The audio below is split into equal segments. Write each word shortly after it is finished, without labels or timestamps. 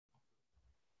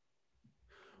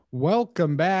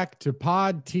Welcome back to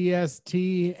Pod TST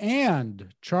and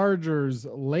Chargers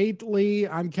Lately.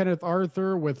 I'm Kenneth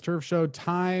Arthur with Turf Show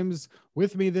Times.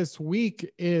 With me this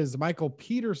week is Michael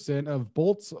Peterson of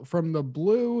Bolts from the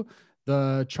Blue,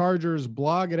 the Chargers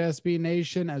blog at SB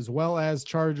Nation, as well as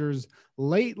Chargers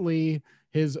Lately,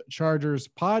 his Chargers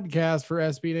podcast for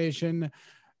SB Nation.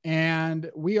 And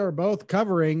we are both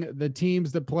covering the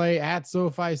teams that play at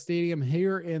SoFi Stadium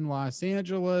here in Los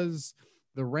Angeles,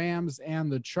 the Rams and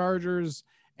the Chargers.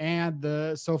 And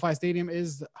the SoFi Stadium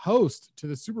is host to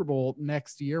the Super Bowl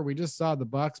next year. We just saw the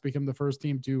Bucs become the first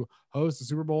team to host the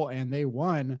Super Bowl, and they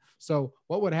won. So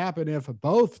what would happen if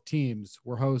both teams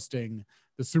were hosting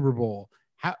the Super Bowl?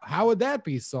 How would that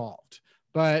be solved?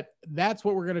 But that's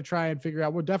what we're going to try and figure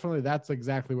out. Well, definitely that's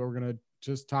exactly what we're going to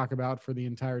just talk about for the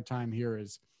entire time here,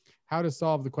 is how to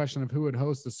solve the question of who would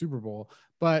host the Super Bowl.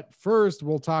 But first,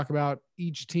 we'll talk about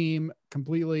each team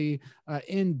completely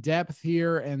in depth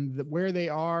here and where they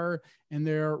are in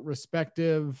their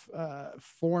respective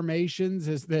formations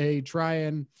as they try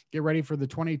and get ready for the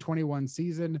 2021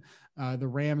 season. The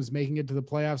Rams making it to the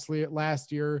playoffs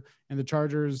last year, and the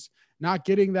Chargers not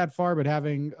getting that far, but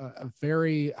having a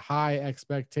very high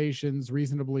expectations,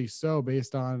 reasonably so,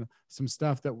 based on some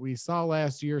stuff that we saw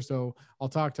last year. So I'll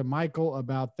talk to Michael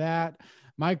about that.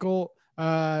 Michael,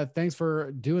 thanks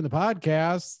for doing the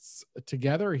podcasts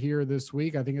together here this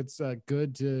week. I think it's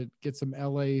good to get some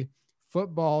LA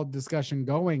football discussion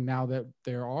going now that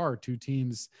there are two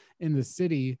teams in the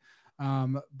city.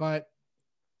 But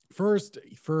first,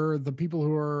 for the people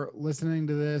who are listening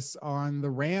to this on the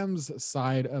Rams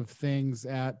side of things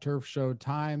at Turf Show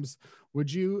Times,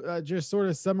 would you just sort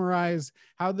of summarize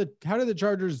how did the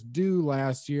Chargers do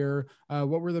last year?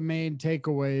 What were the main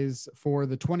takeaways for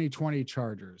the 2020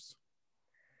 Chargers?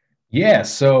 Yeah,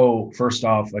 so first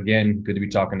off, again, good to be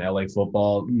talking LA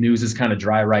football. News is kind of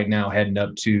dry right now heading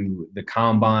up to the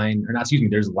combine, or not, excuse me,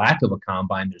 there's lack of a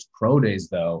combine. There's pro days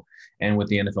though. And with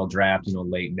the NFL draft,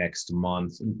 late next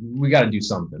month, we got to do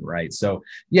something, right? So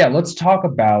yeah, let's talk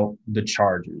about the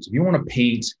Chargers. If you want to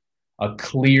paint a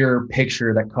clear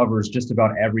picture that covers just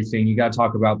about everything, you got to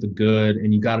talk about the good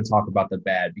and you got to talk about the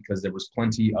bad, because there was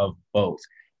plenty of both.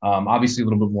 Obviously, a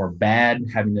little bit more bad,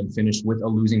 having them finish with a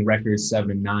losing record,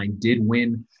 7-9, did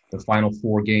win the final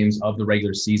 4 games of the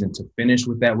regular season to finish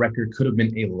with that record. Could have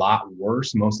been a lot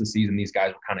worse. Most of the season, these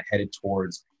guys were kind of headed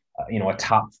towards, a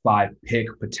top 5 pick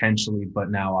potentially,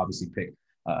 but now obviously pick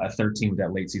a 13 with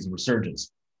that late season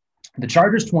resurgence. The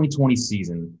Chargers 2020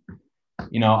 season,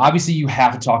 obviously you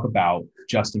have to talk about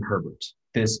Justin Herbert,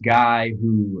 this guy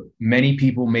who many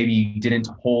people maybe didn't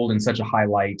hold in such a high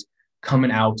light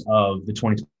coming out of the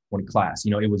 2020 class.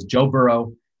 It was Joe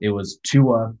Burrow, it was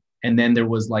Tua, and then there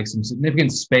was like some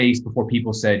significant space before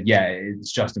people said, yeah,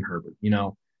 it's Justin Herbert.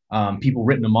 People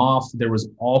written him off. There was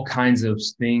all kinds of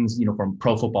things, from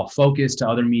Pro Football Focus to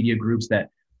other media groups that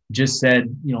just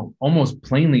said, almost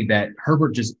plainly that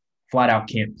Herbert just flat out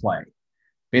can't play.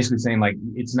 Basically saying like,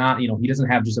 it's not, he doesn't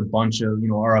have just a bunch of,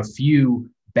 or a few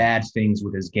bad things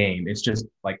with his game. It's just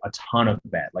like a ton of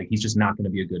bad. Like he's just not going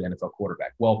to be a good NFL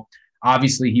quarterback. Well,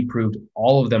 obviously he proved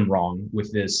all of them wrong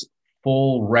with this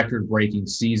full record-breaking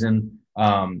season.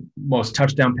 Most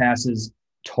touchdown passes,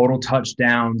 total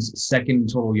touchdowns,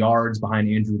 second total yards behind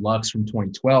Andrew Luck from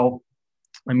 2012.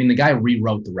 I mean, the guy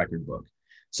rewrote the record book.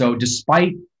 So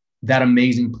despite that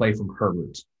amazing play from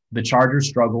Herbert, the Chargers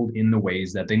struggled in the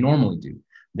ways that they normally do.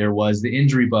 There was the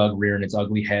injury bug rearing its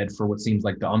ugly head for what seems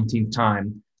like the umpteenth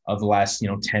time of the last,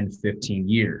 10, 15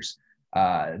 years.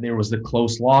 There was the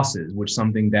close losses, which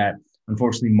something that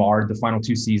unfortunately marred the final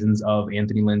 2 seasons of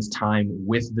Anthony Lynn's time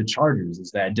with the Chargers, is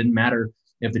that it didn't matter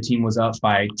if the team was up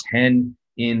by 10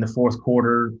 in the fourth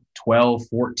quarter, 12,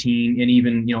 14, and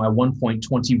even, at one point,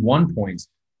 21 points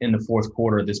in the fourth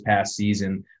quarter this past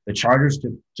season. The Chargers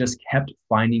just kept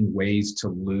finding ways to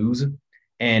lose.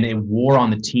 And it wore on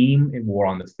the team, it wore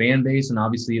on the fan base, and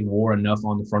obviously it wore enough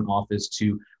on the front office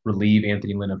to relieve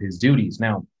Anthony Lynn of his duties.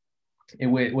 Now,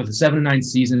 with a 7-9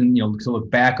 season, to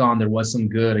look back on, there was some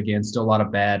good. Again, still a lot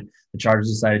of bad. The Chargers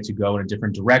decided to go in a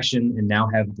different direction and now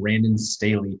have Brandon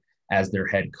Staley as their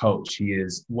head coach. He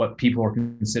is what people are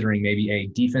considering maybe a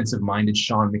defensive-minded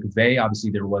Sean McVay.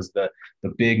 Obviously, there was the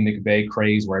big McVay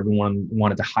craze where everyone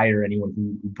wanted to hire anyone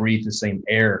who breathed the same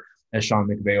air as Sean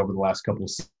McVay over the last couple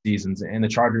of seasons. And the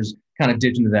Chargers kind of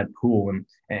dipped into that pool.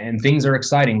 And things are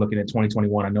exciting looking at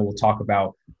 2021. I know we'll talk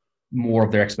about more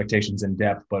of their expectations in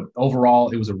depth, but overall,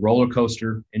 it was a roller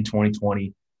coaster in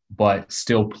 2020, but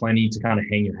still plenty to kind of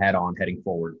hang your hat on heading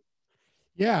forward.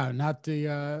 Yeah, not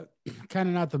to kind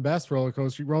of not the best roller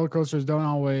coaster. Roller coasters don't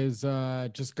always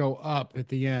just go up at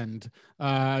the end.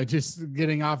 Just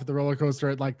getting off the roller coaster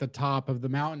at like the top of the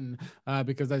mountain,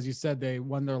 because as you said, they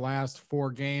won their last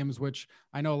 4 games, which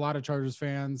I know a lot of Chargers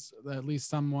fans, at least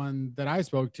someone that I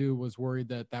spoke to, was worried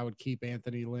that that would keep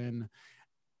Anthony Lynn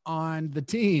on the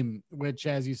team, which,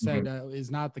 as you said,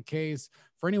 is not the case.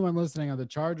 For anyone listening on the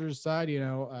Chargers side,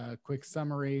 a quick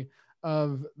summary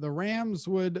of the Rams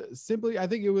would simply, I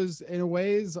think it was in a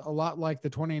ways a lot like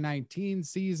the 2019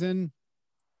 season.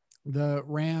 The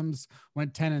Rams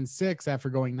went 10-6 after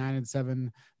going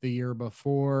 9-7 the year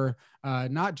before.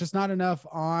 Not enough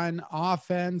on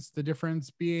offense. The difference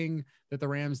being that the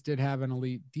Rams did have an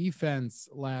elite defense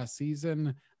last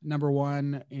season, number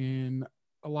one in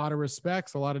a lot of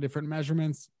respects, a lot of different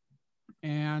measurements.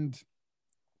 And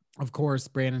of course,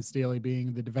 Brandon Staley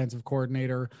being the defensive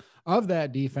coordinator of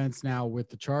that defense now with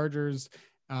the Chargers.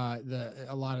 A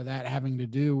lot of that having to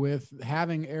do with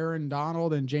having Aaron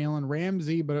Donald and Jalen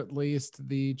Ramsey, but at least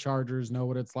the Chargers know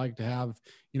what it's like to have,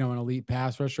 an elite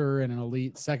pass rusher and an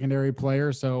elite secondary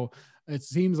player. So it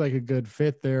seems like a good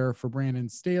fit there for Brandon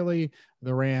Staley.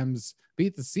 The Rams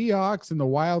beat the Seahawks in the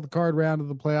wild card round of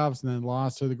the playoffs and then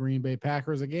lost to the Green Bay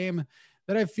Packers, a game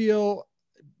that I feel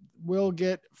will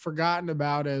get forgotten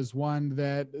about as one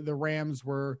that the Rams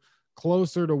were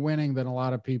closer to winning than a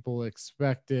lot of people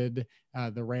expected.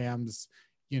 The Rams,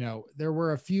 there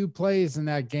were a few plays in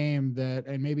that game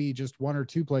and maybe just 1 or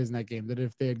 2 plays in that game that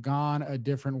if they had gone a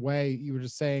different way, you were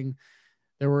just saying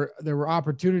there were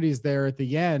opportunities there at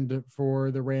the end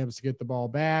for the Rams to get the ball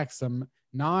back, some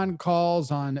non-calls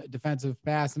on defensive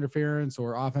pass interference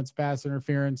or offensive pass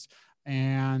interference,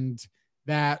 and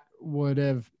that would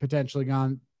have potentially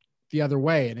gone the other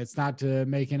way. And it's not to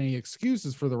make any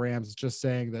excuses for the Rams. It's just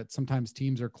saying that sometimes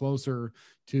teams are closer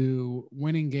to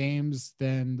winning games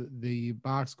than the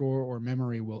box score or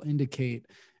memory will indicate.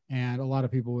 And a lot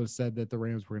of people have said that the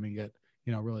Rams were going to get,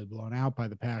 really blown out by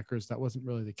the Packers. That wasn't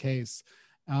really the case.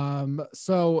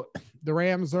 So the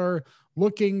Rams are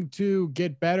looking to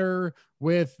get better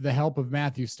with the help of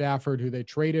Matthew Stafford, who they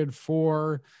traded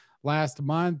for last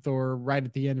month or right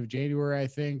at the end of January, I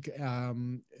think.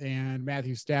 And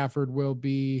Matthew Stafford will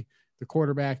be the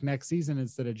quarterback next season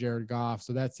instead of Jared Goff.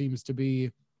 So that seems to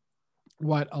be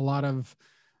what a lot of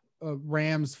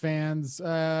Rams fans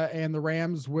and the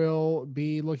Rams will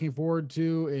be looking forward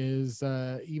to is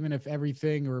even if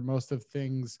everything or most of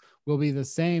things will be the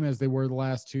same as they were the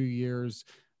last 2 years,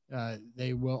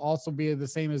 they will also be the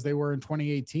same as they were in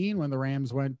 2018 when the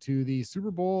Rams went to the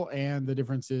Super Bowl. And the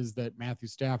difference is that Matthew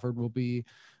Stafford will be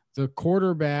the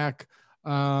quarterback.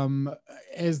 How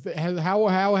has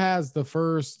the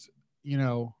first,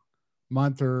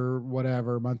 month or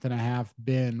whatever, month and a half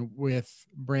been with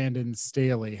Brandon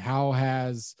Staley? How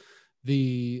has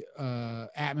the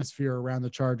atmosphere around the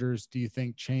Chargers, do you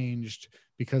think, changed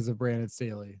because of Brandon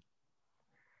Staley?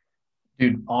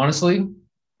 Dude, honestly,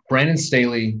 Brandon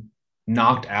Staley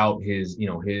knocked out his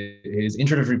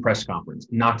introductory press conference,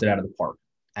 knocked it out of the park.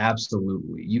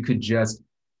 Absolutely. You could just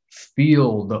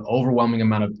feel the overwhelming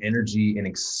amount of energy and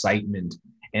excitement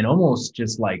and almost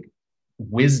just like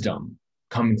wisdom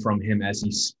coming from him as he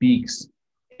speaks.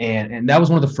 And that was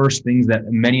one of the first things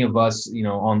that many of us,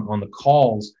 on the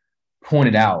calls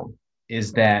pointed out,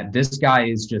 is that this guy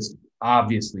is just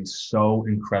obviously so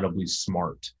incredibly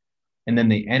smart. And then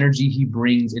the energy he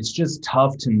brings, it's just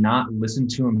tough to not listen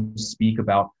to him speak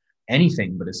about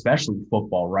anything, but especially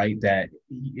football, right? That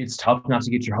it's tough not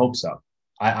to get your hopes up.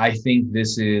 I think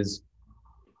this is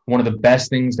one of the best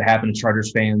things to happen to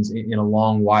Chargers fans in a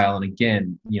long while. And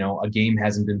again, a game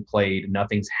hasn't been played,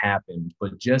 nothing's happened,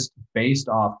 but just based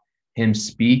off him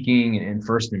speaking and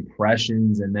first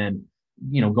impressions, and then,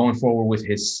 going forward with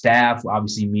his staff,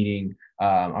 obviously meeting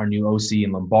our new OC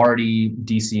in Lombardi,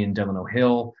 DC and Delano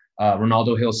Hill,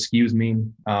 Ronaldo Hill,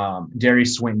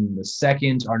 Darius Swinton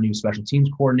II, our new special teams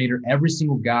coordinator. Every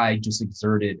single guy just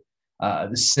exerted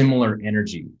similar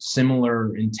energy,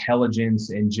 similar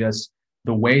intelligence, and just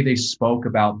the way they spoke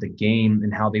about the game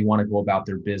and how they want to go about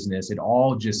their business. It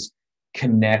all just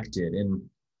connected. And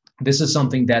this is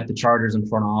something that the Chargers in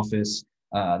front office,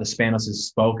 the Spanoses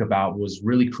spoke about, was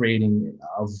really creating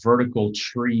a vertical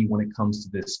tree when it comes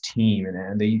to this team.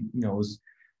 And they, it was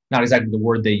not exactly the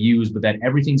word they used, but that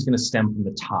everything's going to stem from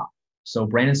the top. So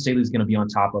Brandon Staley is going to be on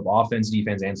top of offense,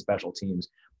 defense, and special teams.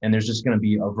 And there's just going to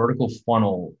be a vertical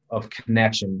funnel of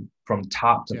connection from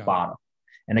top to bottom.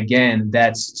 And again,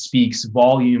 that speaks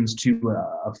volumes to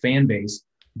a fan base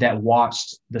that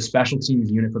watched the special teams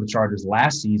unit for the Chargers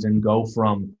last season go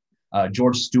from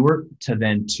George Stewart to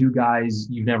then 2 guys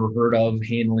you've never heard of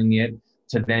handling it,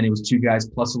 to then it was two guys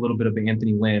plus a little bit of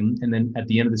Anthony Lynn. And then at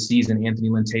the end of the season, Anthony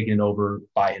Lynn taking it over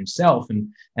by himself.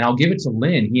 And I'll give it to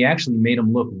Lynn. He actually made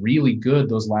him look really good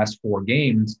those last 4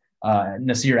 games.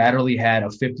 Nasir Adderley had a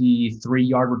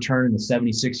 53-yard return and a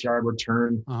 76-yard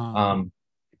return.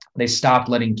 They stopped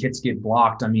letting kits get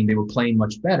blocked. I mean, they were playing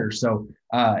much better. So,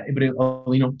 but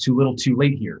too little, too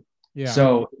late here. Yeah.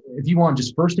 So if you want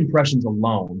just first impressions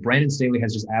alone, Brandon Staley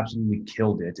has just absolutely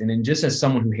killed it. And then just as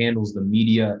someone who handles the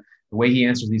media, the way he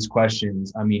answers these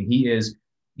questions, I mean,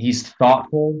 he's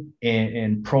thoughtful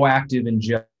and proactive and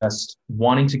just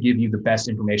wanting to give you the best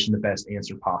information, the best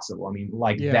answer possible. I mean,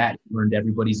 that earned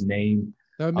everybody's name.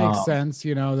 That makes sense.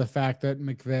 The fact that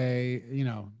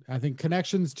McVay, I think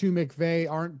connections to McVay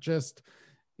aren't just,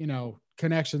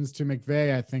 connections to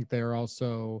McVay. I think they're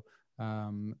also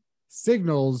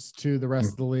signals to the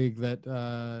rest of the league that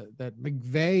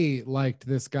McVay liked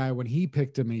this guy when he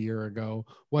picked him a year ago.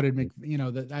 What did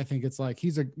that I think it's like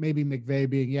maybe McVay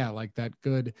being like that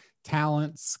good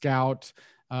talent scout,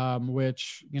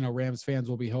 which Rams fans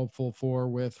will be hopeful for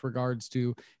with regards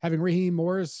to having Raheem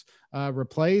Morris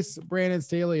replace Brandon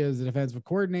Staley as the defensive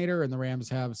coordinator, and the Rams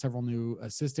have several new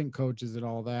assistant coaches and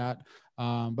all that.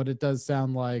 But it does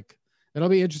sound like it'll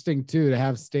be interesting too to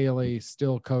have Staley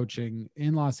still coaching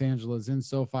in Los Angeles in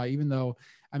SoFi, even though,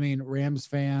 I mean, Rams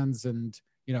fans and,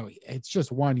 it's just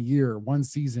 1 year, 1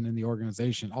 season in the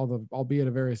organization, albeit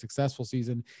a very successful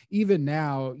season. Even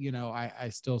now, I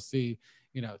still see,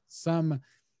 some,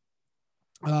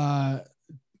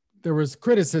 there was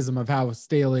criticism of how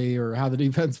Staley or how the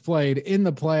defense played in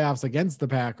the playoffs against the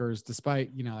Packers,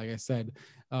 despite, like I said,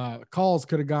 calls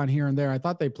could have gone here and there. I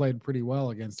thought they played pretty well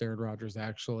against Aaron Rodgers,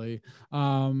 actually.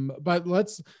 But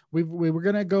we were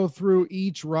going to go through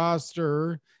each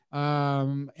roster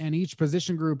and each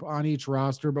position group on each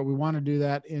roster, but we want to do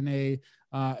that in a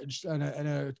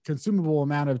consumable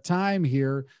amount of time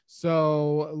here.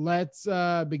 So let's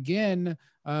begin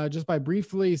just by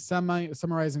briefly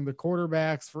summarizing the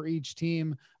quarterbacks for each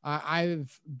team.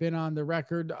 I've been on the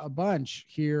record a bunch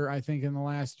here, I think, in the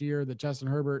last year that Justin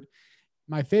Herbert,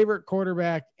 my favorite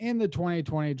quarterback in the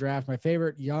 2020 draft, my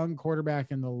favorite young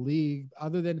quarterback in the league,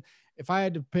 other than if I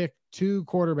had to pick 2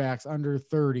 quarterbacks under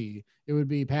 30, it would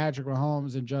be Patrick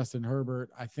Mahomes and Justin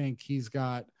Herbert. I think he's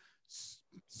got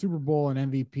Super Bowl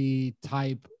and MVP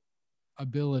type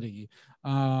ability.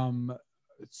 And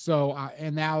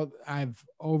now I've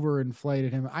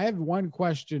overinflated him. I have one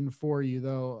question for you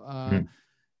though.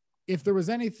 If there was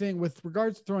anything with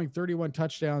regards to throwing 31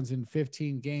 touchdowns in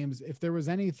 15 games, if there was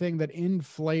anything that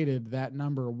inflated that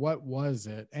number, what was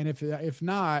it? And if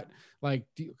not,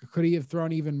 could he have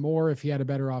thrown even more if he had a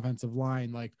better offensive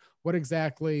line?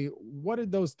 What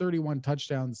did those 31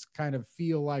 touchdowns kind of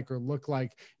feel like or look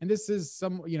like? And this is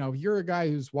you're a guy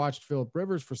who's watched Phillip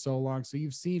Rivers for so long, so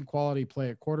you've seen quality play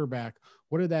at quarterback.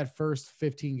 What did that first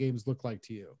 15 games look like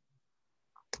to you?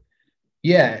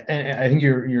 Yeah, and I think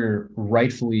you're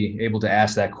rightfully able to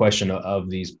ask that question of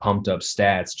these pumped up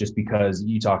stats, just because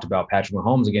you talked about Patrick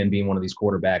Mahomes again being one of these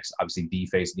quarterbacks, obviously the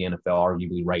face of the NFL,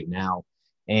 arguably right now.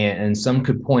 And some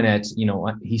could point at,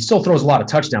 he still throws a lot of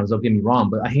touchdowns, don't get me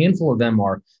wrong, but a handful of them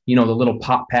are, the little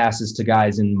pop passes to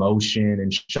guys in motion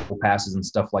and shovel passes and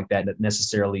stuff like that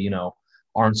necessarily,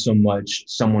 aren't so much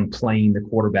someone playing the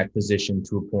quarterback position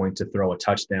to a point to throw a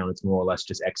touchdown. It's more or less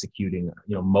just executing,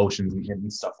 motions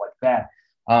and stuff like that.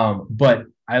 But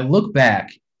I look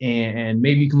back, and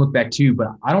maybe you can look back too, but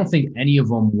I don't think any of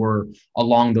them were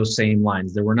along those same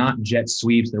lines. There were not jet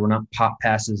sweeps. There were not pop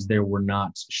passes. There were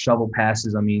not shovel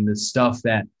passes. I mean, the stuff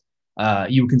that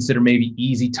you would consider maybe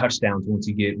easy touchdowns once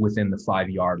you get within the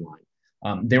 5-yard line.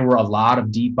 There were a lot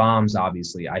of deep bombs,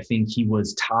 obviously. I think he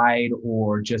was tied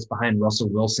or just behind Russell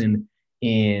Wilson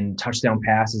in touchdown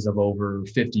passes of over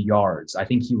 50 yards. I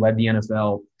think he led the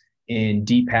NFL in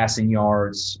deep passing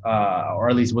yards, or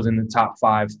at least was in the top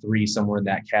 5-3, somewhere in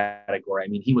that category. I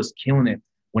mean, he was killing it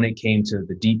when it came to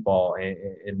the deep ball.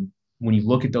 And when you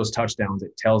look at those touchdowns,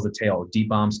 it tells the tale. Deep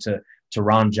bombs to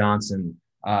Ron Johnson,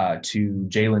 to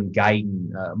Jalen Guyton.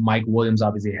 Mike Williams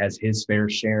obviously has his fair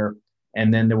share.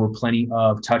 And then there were plenty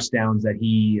of touchdowns that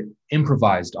he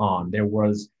improvised on. There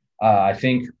was, I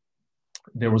think,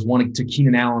 there was one to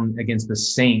Keenan Allen against the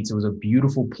Saints. It was a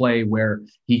beautiful play where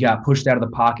he got pushed out of the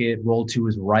pocket, rolled to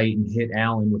his right, and hit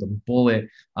Allen with a bullet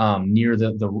near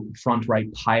the front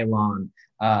right pylon.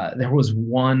 There was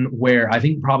one where I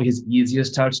think probably his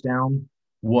easiest touchdown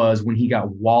was when he got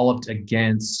walloped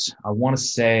against, I want to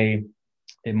say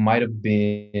it might have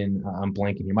been, I'm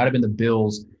blanking here, might have been the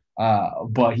Bills,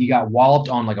 but he got walloped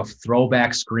on like a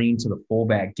throwback screen to the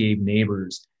fullback Gabe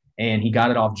Neighbors. and he got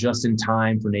it off just in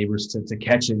time for Neighbors to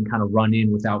catch it and kind of run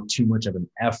in without too much of an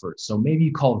effort. So maybe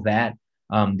you call that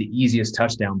the easiest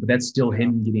touchdown, but that's still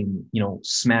him getting,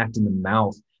 smacked in the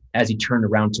mouth as he turned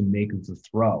around to make the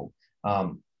throw.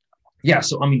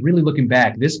 So, I mean, really looking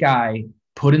back, this guy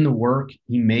put in the work.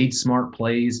 He made smart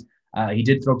plays. He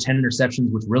did throw 10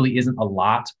 interceptions, which really isn't a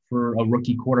lot for a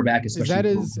rookie quarterback. Is that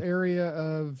his area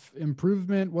of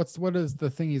improvement? What is the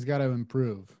thing he's got to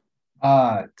improve?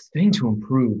 Thing to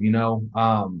improve,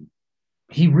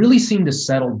 he really seemed to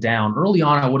settle down. Early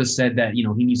on, I would have said that, he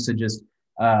needs to just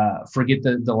forget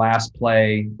the last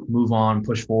play, move on,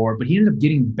 push forward. But he ended up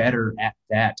getting better at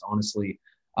that, honestly.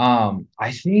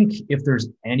 I think if there's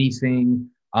anything,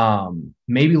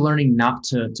 maybe learning not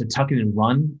to tuck it and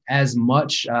run as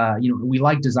much. We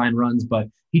like design runs, but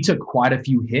he took quite a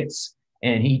few hits.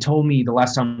 And he told me the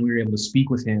last time we were able to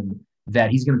speak with him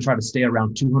that he's going to try to stay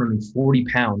around 240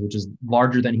 pounds, which is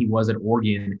larger than he was at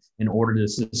Oregon, in order to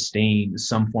sustain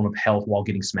some form of health while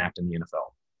getting smacked in the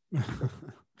NFL.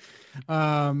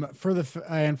 For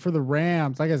the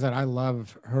Rams, like I said, I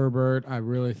love Herbert. I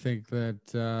really think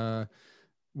that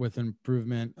with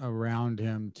improvement around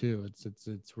him too,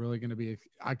 it's really going to be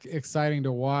exciting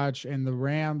to watch. And the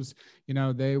Rams,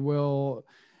 they will.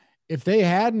 If they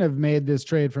hadn't have made this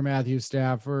trade for Matthew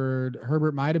Stafford,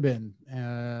 Herbert might have been,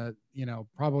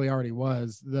 probably already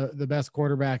was the best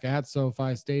quarterback at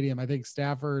SoFi Stadium. I think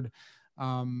Stafford,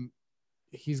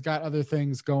 he's got other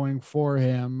things going for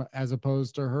him as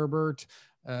opposed to Herbert.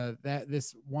 That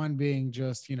this one being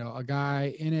just, a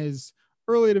guy in his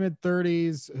early to mid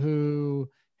 30s who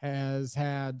has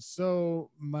had so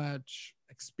much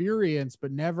experience,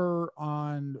 but never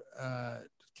on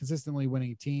consistently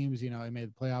winning teams. He made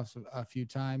the playoffs a few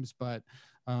times, but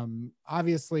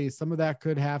obviously some of that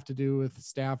could have to do with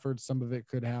Stafford. Some of it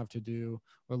could have to do,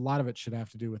 a lot of it should have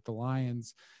to do with the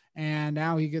Lions. And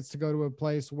now he gets to go to a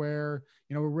place where,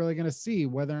 we're really going to see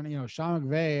whether, Sean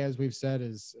McVay, as we've said,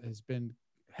 has been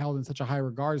held in such a high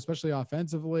regard, especially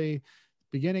offensively.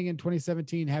 Beginning in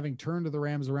 2017, having turned the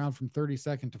Rams around from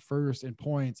 32nd to first in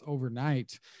points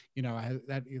overnight,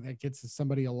 that gets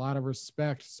somebody a lot of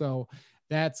respect. So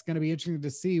that's going to be interesting to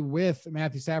see with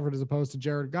Matthew Stafford as opposed to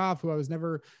Jared Goff, who I was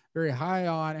never very high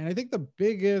on. And I think the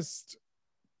biggest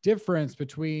difference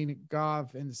between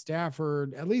Goff and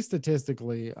Stafford, at least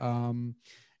statistically,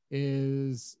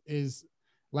 is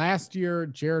last year,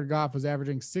 Jared Goff was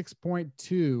averaging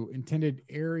 6.2 intended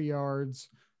air yards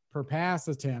per pass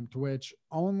attempt, which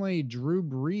only Drew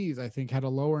Brees, I think, had a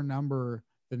lower number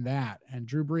than that. And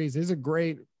Drew Brees is a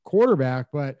great quarterback,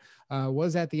 but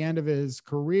was at the end of his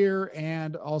career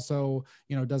and also,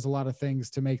 does a lot of things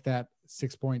to make that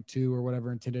 6.2 or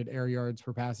whatever intended air yards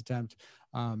per pass attempt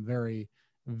very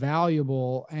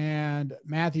valuable. And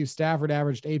Matthew Stafford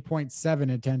averaged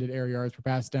 8.7 intended air yards per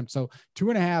pass attempt. So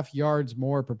 2.5 yards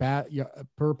more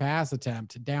per pass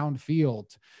attempt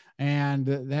downfield. And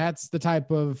that's the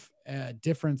type of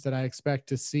difference that I expect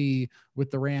to see with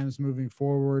the Rams moving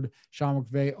forward. Sean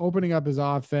McVay opening up his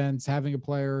offense, having a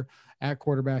player at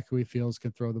quarterback who he feels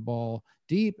can throw the ball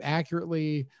deep,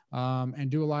 accurately,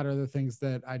 and do a lot of other things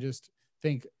that I just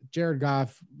think Jared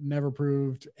Goff never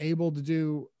proved able to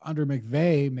do under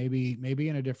McVay. Maybe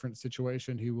in a different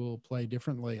situation, he will play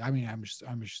differently. I mean,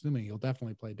 I'm assuming he'll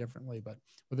definitely play differently, but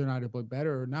whether or not he'll play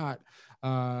better or not,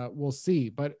 we'll see.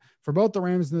 But for both the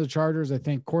Rams and the Chargers, I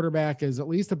think quarterback is at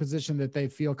least a position that they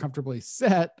feel comfortably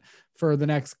set for the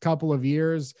next couple of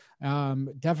years.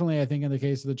 Definitely, I think in the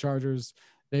case of the Chargers,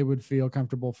 they would feel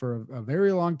comfortable for a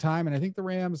very long time. And I think the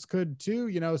Rams could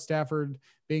too, Stafford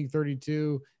being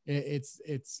 32,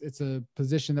 it's a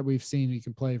position that we've seen he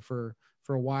can play for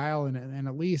a while. And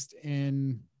at least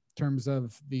in terms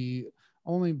of the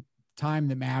only time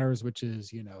that matters, which is,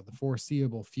 the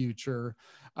foreseeable future.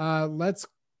 Let's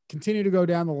continue to go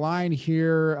down the line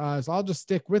here. So I'll just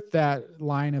stick with that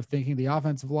line of thinking, the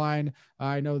offensive line.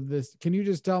 I know this. Can you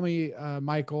just tell me,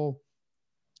 Michael,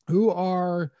 who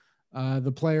are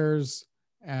the players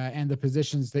and the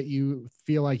positions that you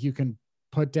feel like you can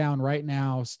put down right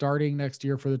now starting next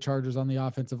year for the Chargers on the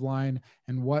offensive line,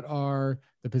 and what are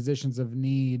the positions of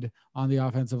need on the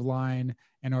offensive line,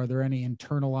 and are there any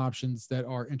internal options that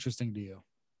are interesting to you?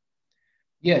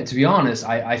 Yeah, to be honest,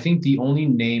 I think the only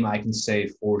name I can say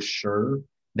for sure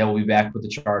that will be back with the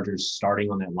Chargers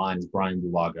starting on that line is Brian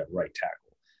Bulaga, right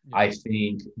tackle. Yeah. I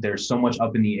think there's so much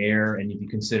up in the air, and if you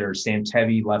consider Sam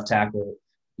Tevi, left tackle,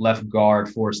 left guard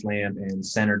Forrest Lamp, and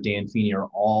center Dan Feeney are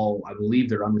all, I believe,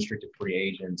 they're unrestricted free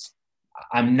agents.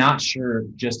 I'm not sure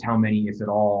just how many, if at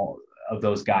all, of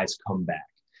those guys come back.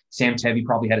 Sam Tevi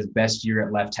probably had his best year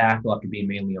at left tackle after being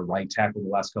mainly a right tackle the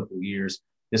last couple of years.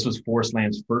 This was Forrest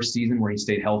Lamb's first season where he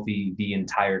stayed healthy the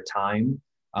entire time,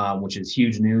 which is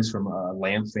huge news from a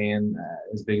Lamb fan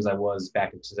as big as I was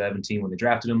back in 2017 when they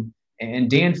drafted him. And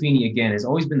Dan Feeney, again, has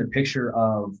always been the picture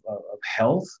of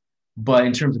health, but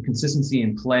in terms of consistency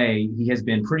in play, he has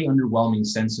been pretty underwhelming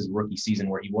since his rookie season,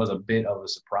 where he was a bit of a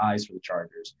surprise for the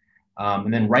Chargers.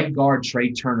 And then right guard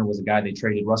Trey Turner was a guy they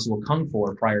traded Russell Okung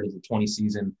for prior to the 20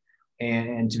 season.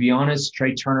 And to be honest,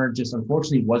 Trey Turner just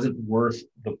unfortunately wasn't worth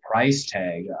the price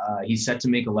tag. He's set to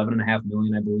make $11.5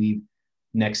 million, I believe,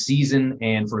 next season.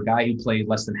 And for a guy who played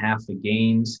less than half the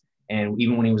games, and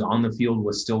even when he was on the field,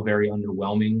 was still very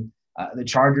underwhelming. The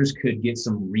Chargers could get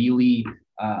some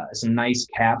nice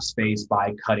cap space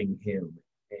by cutting him.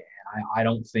 And I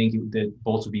don't think that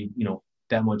Bolts would be,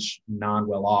 that much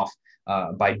non-well off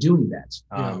by doing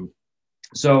that.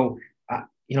 So,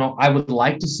 I would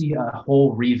like to see a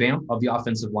whole revamp of the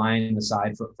offensive line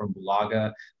aside from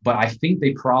Bulaga, but I think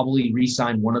they probably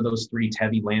re-sign one of those three,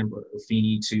 Tevy, Lamb, or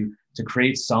Feeney, to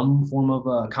create some form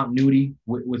of continuity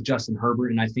with Justin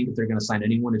Herbert. And I think if they're going to sign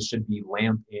anyone, it should be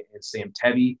Lamb and Sam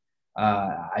Tevy.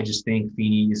 I just think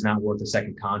Feeney is not worth a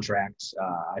second contract.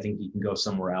 I think he can go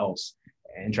somewhere else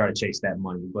and try to chase that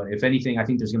money. But if anything, I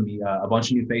think there's going to be a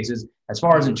bunch of new faces. As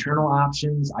far as internal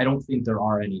options, I don't think there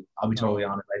are any. I'll be totally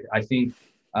honest. I think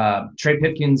Trey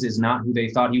Pipkins is not who they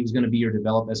thought he was going to be or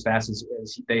develop as fast as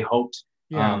they hoped.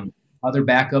 Yeah. Other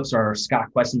backups are Scott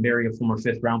Quessenberry, a former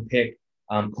 5th-round pick.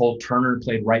 Cole Turner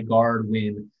played right guard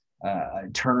when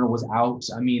Turner was out.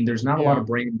 I mean, there's not a lot of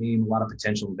brand name, a lot of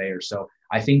potential there. So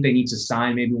I think they need to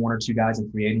sign maybe one or two guys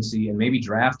in free agency and maybe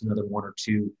draft another one or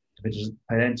two to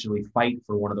potentially fight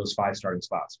for one of those 5 starting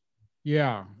spots.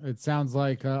 Yeah, it sounds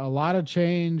like a lot of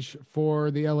change for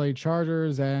the LA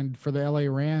Chargers, and for the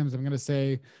LA Rams, I'm going to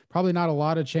say probably not a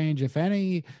lot of change, if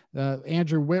any.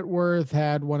 Andrew Whitworth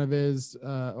had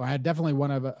definitely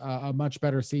one of a much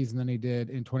better season than he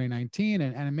did in 2019,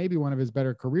 and maybe one of his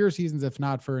better career seasons, if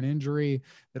not for an injury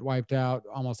that wiped out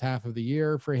almost half of the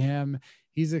year for him.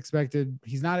 He's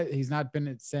not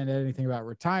been said anything about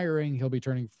retiring. He'll be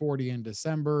turning 40 in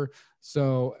December.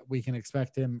 So we can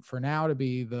expect him for now to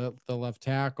be the left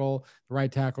tackle. The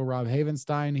right tackle, Rob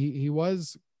Havenstein, he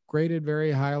was graded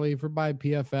very highly by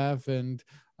PFF and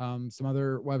some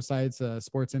other websites.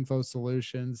 Sports Info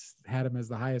Solutions had him as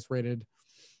the highest rated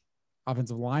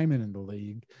offensive lineman in the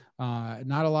league.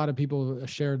 Not a lot of people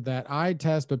shared that eye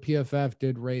test, but PFF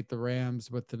did rate the Rams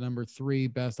with the number 3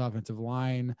 best offensive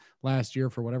line last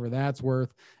year, for whatever that's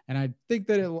worth. And I think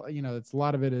that it's a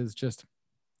lot of it is just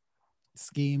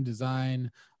scheme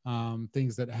design,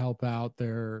 things that help out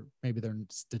their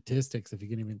statistics, if you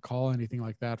can even call anything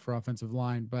like that for offensive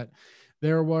line. But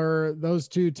there were those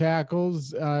 2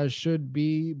 tackles should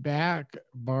be back,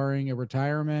 barring a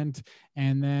retirement.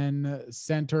 And then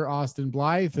center Austin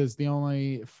Blythe is the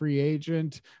only free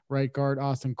agent. Right guard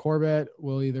Austin Corbett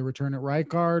will either return at right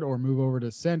guard or move over to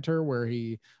center, where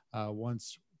he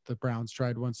the Browns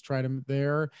tried him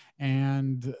there.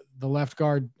 And the left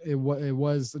guard, it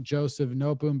was Joseph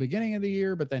Noteboom beginning of the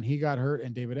year, but then he got hurt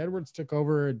and David Edwards took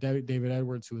over. David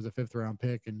Edwards, who was a 5th-round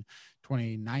pick in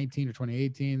 2019 or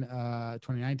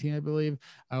 2019, I believe,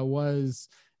 was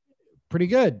pretty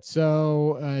good.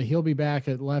 So he'll be back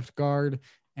at left guard.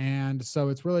 And so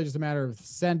it's really just a matter of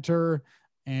center.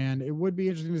 And it would be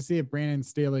interesting to see if Brandon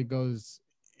Staley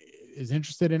is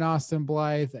interested in Austin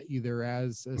Blythe, either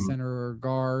as a center or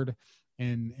guard,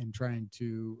 and trying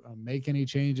to make any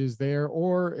changes there,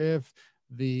 or if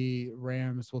the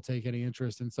Rams will take any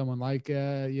interest in someone like,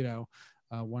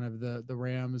 one of the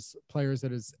Rams players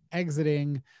that is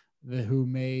exiting, who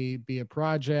may be a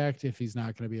project if he's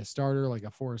not going to be a starter, like a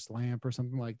Forrest Lamp or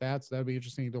something like that. So that'd be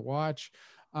interesting to watch.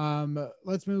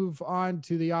 Let's move on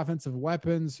to the offensive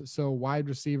weapons. So wide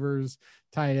receivers,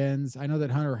 tight ends. I know that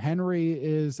Hunter Henry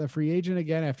is a free agent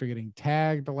again after getting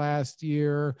tagged last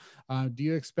year. Do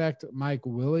you expect Mike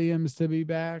Williams to be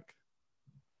back?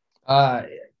 I'm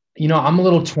a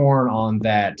little torn on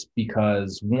that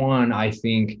because, one, I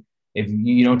think if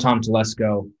Tom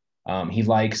Telesco, he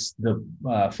likes the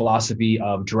philosophy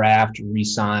of draft,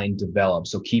 re-sign, develop.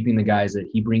 So keeping the guys that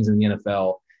he brings in the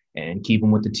NFL and keep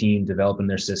them with the team, developing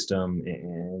their system,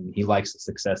 and he likes the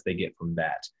success they get from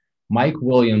that. Mike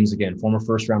Williams, again, former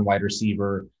 1st-round wide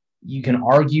receiver, you can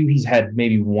argue he's had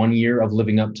maybe 1 year of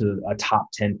living up to a top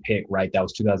 10 pick, right? That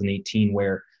was 2018,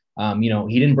 where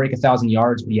he didn't break 1,000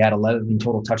 yards, but he had 11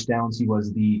 total touchdowns. He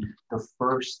was the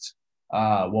first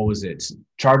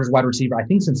Chargers wide receiver, I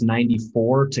think since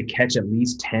 94, to catch at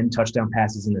least 10 touchdown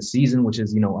passes in the season, which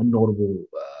is, a notable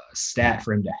stat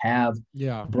for him to have.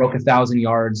 Yeah. Broke 1,000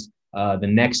 yards the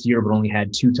next year, but only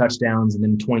had 2 touchdowns. And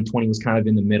then 2020 was kind of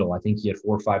in the middle. I think he had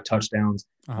 4 or 5 touchdowns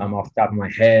off the top of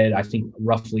my head. I think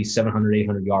roughly 700,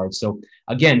 800 yards. So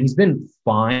again, he's been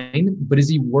fine, but is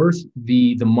he worth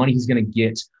the money he's going to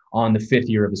get on the 5th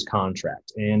year of his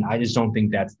contract? And I just don't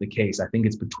think that's the case. I think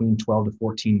it's between 12 to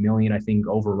 14 million. I think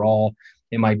overall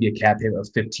it might be a cap hit of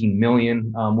 15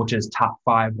 million, which is top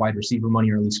 5 wide receiver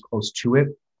money, or at least close to it.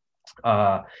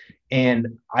 And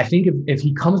I think if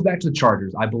he comes back to the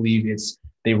Chargers, I believe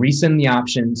they rescind the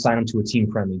option, sign him to a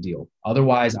team-friendly deal.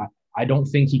 Otherwise, I don't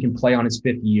think he can play on his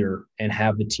 5th year and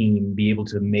have the team be able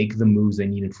to make the moves they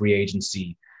need in free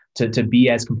agency to be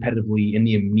as competitively in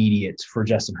the immediate for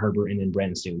Justin Herbert and in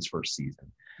Brandon Staley's first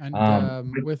season. And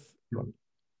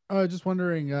just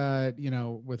wondering,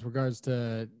 with regards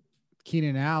to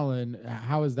Keenan Allen,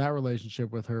 how is that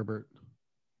relationship with Herbert?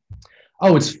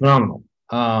 Oh, it's phenomenal.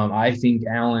 I think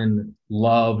Allen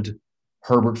loved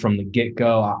Herbert from the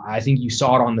get-go. I think you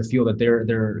saw it on the field that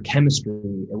their chemistry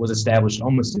was established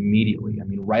almost immediately. I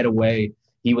mean, right away,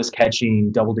 he was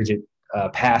catching double-digit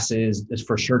passes,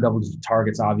 for sure double-digit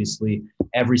targets, obviously,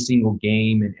 every single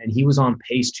game. And he was on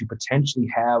pace to potentially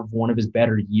have one of his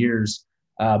better years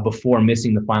before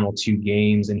missing the final 2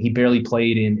 games. And he barely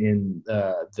played in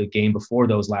the game before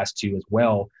those last 2 as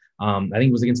well. I think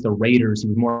it was against the Raiders. He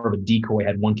was more of a decoy,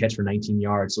 had 1 catch for 19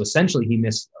 yards. So essentially he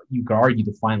missed, you could argue,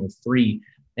 the final 3.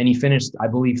 And he finished, I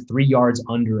believe, 3 yards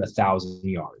under 1,000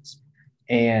 yards.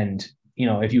 And,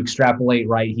 if you extrapolate,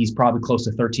 right, he's probably close to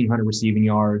 1,300 receiving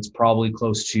yards, probably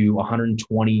close to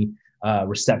 120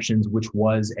 receptions, which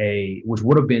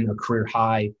would have been a career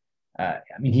high.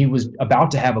 He was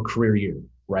about to have a career year,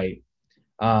 right?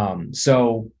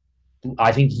 So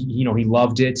I think, he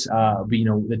loved it. But,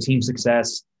 the team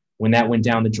success, when that went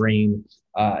down the drain,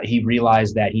 he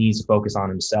realized that he needs to focus on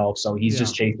himself. So he's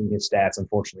just chasing his stats,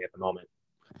 unfortunately, at the moment.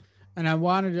 And I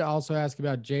wanted to also ask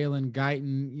about Jalen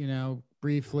Guyton,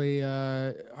 briefly.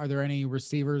 Are there any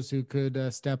receivers who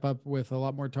could step up with a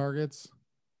lot more targets?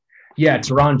 Yeah,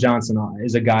 Taron Johnson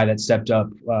is a guy that stepped up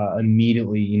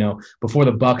immediately, before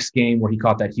the Bucs game where he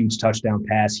caught that huge touchdown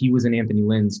pass. He was in Anthony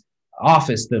Lynn's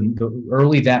office the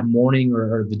early that morning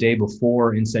or the day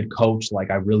before and said, "Coach,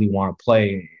 I really want to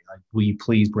play. Will you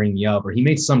please bring me up?" Or he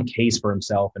made some case for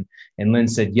himself, and Lynn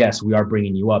said, "Yes, we are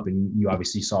bringing you up." And you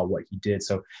obviously saw what he did.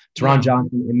 So Taron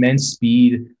Johnson, immense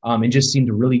speed, and just seemed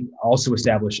to really also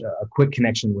establish a quick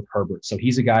connection with Herbert. So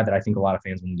he's a guy that I think a lot of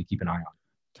fans will need to keep an eye on.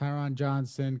 Taron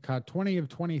Johnson caught 20 of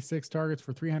 26 targets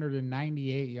for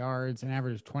 398 yards, an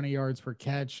average of 20 yards per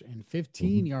catch and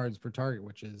 15 yards per target,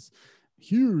 which is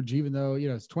huge, even though,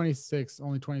 it's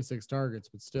only 26 targets,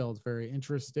 but still it's very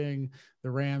interesting.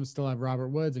 The Rams still have Robert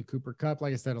Woods and Cooper Kupp.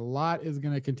 Like I said, a lot is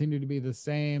going to continue to be the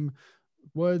same.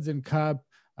 Woods and Kupp,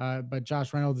 but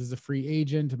Josh Reynolds is a free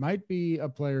agent. Might be a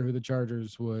player who the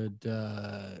Chargers would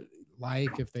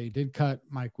like if they did cut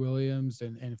Mike Williams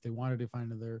and if they wanted to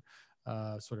find another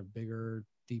sort of bigger,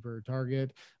 deeper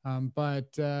target.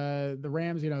 But the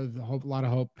Rams, a lot of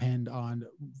hope pinned on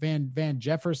Van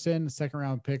Jefferson, second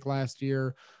round pick last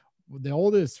year, the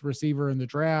oldest receiver in the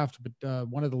draft, but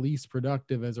one of the least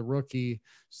productive as a rookie.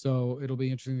 So it'll be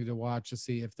interesting to watch to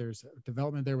see if there's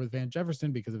development there with Van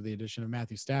Jefferson because of the addition of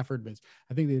Matthew Stafford. But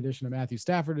I think the addition of Matthew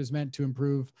Stafford is meant to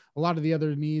improve a lot of the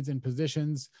other needs and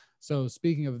positions. So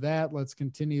speaking of that, let's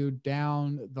continue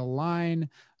down the line,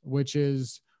 which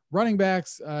is running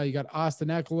backs. You got Austin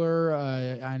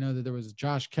Eckler. I know that there was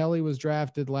Josh Kelly was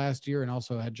drafted last year and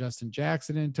also had Justin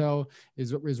Jackson in tow.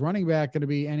 Is running back going to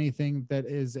be anything that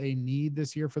is a need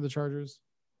this year for the Chargers?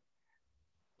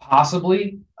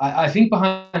 Possibly. I think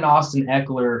behind Austin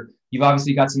Eckler, you've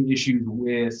obviously got some issues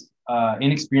with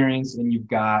inexperience, and you've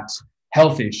got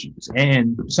health issues.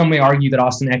 And some may argue that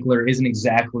Austin Eckler isn't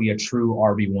exactly a true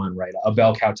RB1, right? A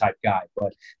bell cow type guy,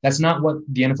 but that's not what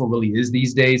the NFL really is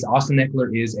these days. Austin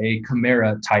Eckler is a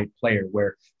Kamara type player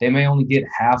where they may only get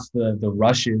half the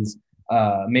rushes,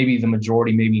 maybe the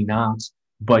majority, maybe not,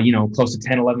 but, close to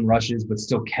 10, 11 rushes, but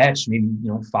still catch maybe,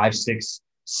 5, 6,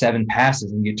 7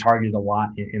 passes and get targeted a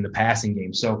lot in the passing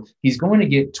game. So he's going to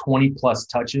get 20 plus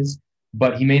touches,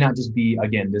 but he may not just be,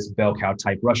 again, this bell cow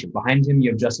type rusher. Behind him, you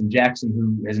have Justin Jackson,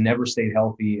 who has never stayed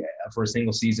healthy for a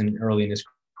single season early in his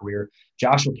career.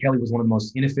 Joshua Kelly was one of the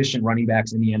most inefficient running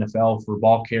backs in the NFL for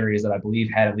ball carriers that I believe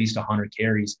had at least 100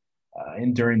 carries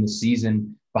during the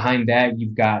season. Behind that,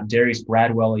 you've got Darius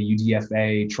Bradwell, a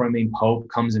UDFA. Troymaine Pope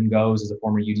comes and goes as a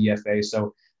former UDFA.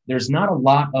 So there's not a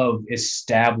lot of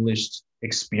established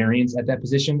experience at that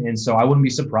position. And so I wouldn't be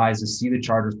surprised to see the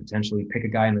Chargers potentially pick a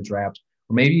guy in the draft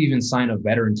or maybe even sign a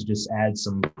veteran to just add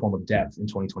some form of depth in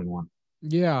 2021.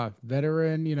 Yeah,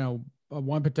 veteran,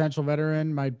 one potential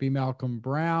veteran might be Malcolm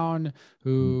Brown,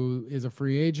 who is a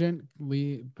free agent,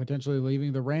 potentially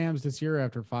leaving the Rams this year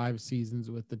after 5 seasons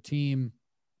with the team.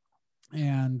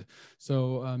 And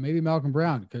so maybe Malcolm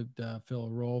Brown could fill a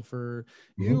role for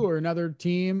you or another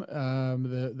team.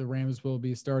 The Rams will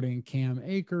be starting Cam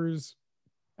Akers,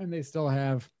 and they still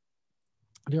have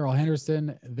Darrell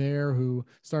Henderson there, who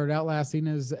started out last season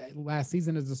as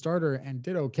a starter and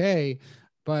did okay,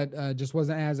 but just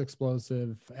wasn't as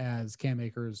explosive as Cam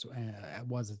Akers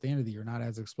was at the end of the year, not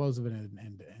as explosive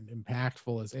and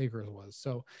impactful as Akers was.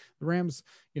 So the Rams,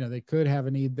 they could have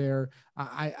a need there.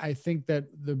 I think that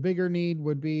the bigger need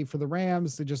would be for the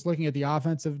Rams. Just looking at the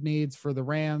offensive needs for the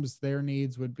Rams, their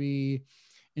needs would be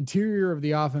interior of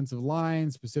the offensive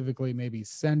line, specifically maybe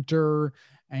center.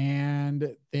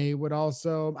 And they would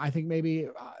also, I think maybe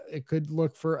it could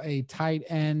look for a tight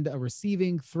end, a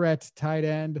receiving threat tight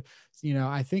end.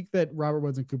 I think that Robert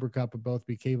Woods and Cooper Kupp would both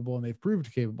be capable, and they've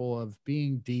proved capable of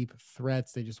being deep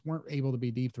threats. They just weren't able to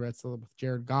be deep threats with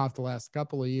Jared Goff the last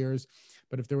couple of years.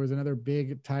 But if there was another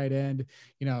big tight end,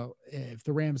 if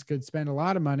the Rams could spend a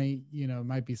lot of money, it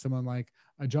might be someone like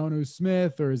a Jonnu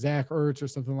Smith or Zach Ertz or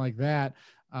something like that.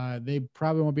 They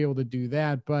probably won't be able to do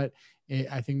that, but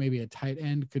I think maybe a tight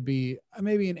end could be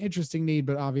maybe an interesting need,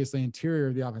 but obviously interior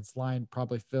of the offensive line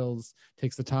probably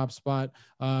takes the top spot.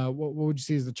 What would you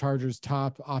see as the Chargers'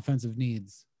 top offensive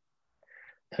needs?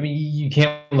 I mean, you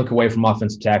can't look away from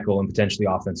offensive tackle and potentially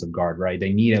offensive guard, right?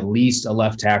 They need at least a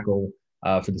left tackle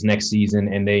for this next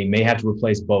season, and they may have to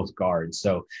replace both guards.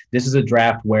 So this is a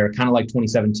draft where, kind of like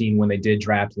 2017 when they did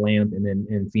draft Lamb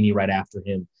and Feeney right after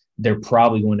him, they're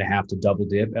probably going to have to double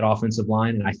dip at offensive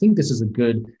line. And I think this is a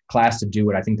good class to do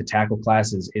it. I think the tackle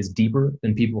class is deeper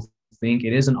than people think.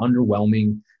 It is an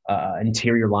underwhelming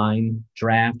interior line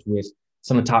draft, with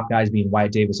some of the top guys being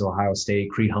Wyatt Davis of Ohio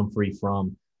State, Creed Humphrey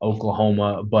from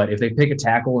Oklahoma. But if they pick a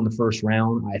tackle in the first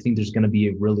round, I think there's going to be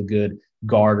a really good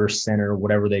guard or center,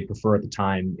 whatever they prefer at the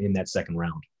time, in that second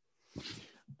round.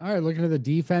 All right, looking at the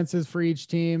defenses for each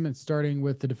team, and starting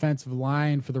with the defensive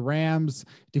line for the Rams,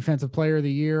 Defensive Player of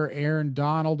the Year, Aaron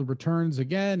Donald returns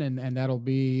again, and that'll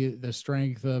be the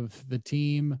strength of the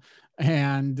team.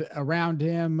 And around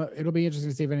him, it'll be interesting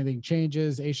to see if anything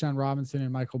changes. A'Shawn Robinson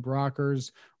and Michael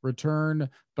Brockers return,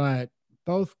 but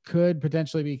both could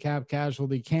potentially be cap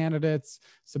casualty candidates.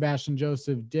 Sebastian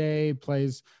Joseph Day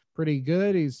plays pretty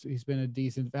good. He's been a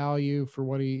decent value for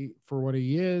what he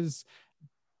is.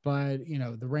 But,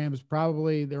 the Rams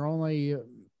probably their only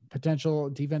potential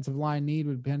defensive line need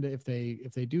would depend if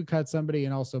they do cut somebody.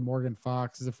 And also Morgan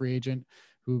Fox is a free agent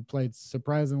who played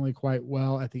surprisingly quite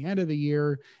well at the end of the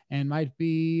year and might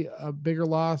be a bigger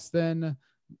loss than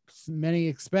many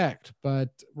expect. But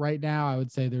right now, I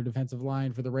would say their defensive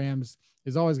line for the Rams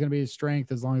is always going to be a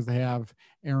strength as long as they have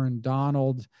Aaron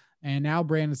Donald. And now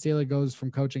Brandon Staley goes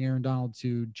from coaching Aaron Donald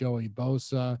to Joey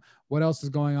Bosa. What else is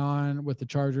going on with the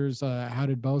Chargers? How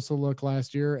did Bosa look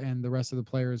last year and the rest of the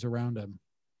players around him?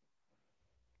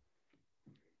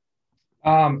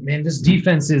 Man, this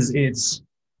defense it's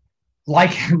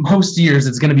like most years,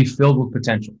 it's going to be filled with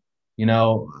potential. You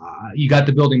got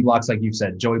the building blocks, like you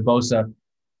said. Joey Bosa,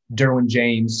 Derwin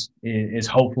James is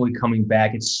hopefully coming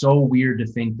back. It's so weird to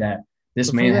think that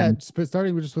this man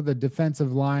starting just with the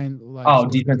defensive line.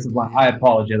 Defensive line. I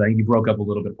apologize. I think you broke up a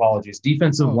little bit. Apologies.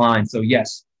 Defensive line. So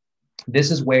yes, this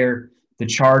is where the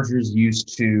Chargers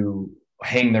used to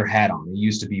hang their hat on. It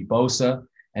used to be Bosa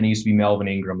and it used to be Melvin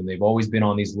Ingram. And they've always been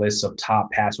on these lists of top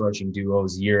pass rushing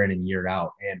duos year in and year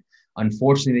out. And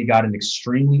unfortunately, they got an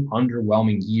extremely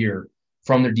underwhelming year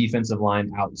from their defensive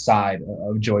line outside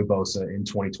of Joey Bosa in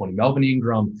 2020. Melvin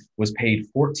Ingram was paid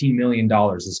 $14 million.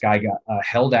 This guy got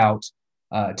held out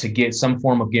to get some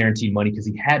form of guaranteed money because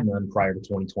he had none prior to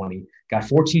 2020. Got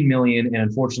 $14 million, and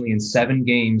unfortunately, in 7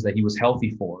 games that he was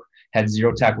healthy for, had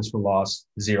 0 tackles for loss,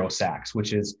 0 sacks.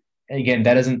 Which is, again,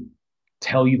 that doesn't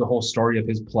tell you the whole story of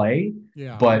his play,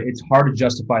 but it's hard to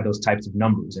justify those types of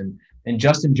numbers. And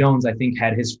Justin Jones, I think,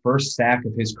 had his first sack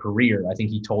of his career. I think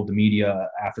he told the media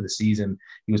after the season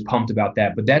he was pumped about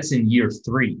that. But that's in year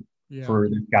 3 for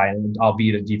this guy,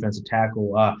 albeit a defensive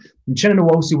tackle. Uchenna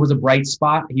Nwosu was a bright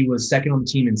spot. He was second on the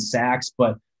team in sacks,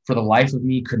 but for the life of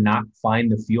me, could not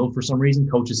find the field for some reason.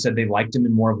 Coaches said they liked him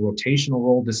in more of a rotational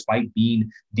role, despite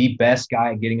being the best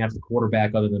guy at getting after the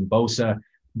quarterback other than Bosa.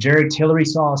 Jerry Tillery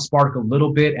saw a spark a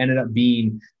little bit, ended up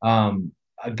being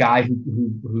a guy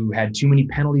who had too many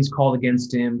penalties called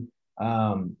against him.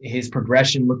 His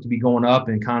progression looked to be going up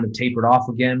and kind of tapered off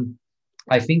again.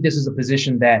 I think this is a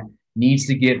position that needs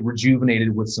to get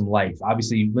rejuvenated with some life.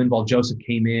 Obviously, Linval Joseph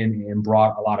came in and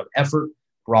brought a lot of effort,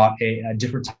 brought a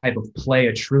different type of play,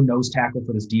 a true nose tackle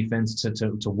for this defense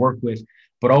to work with.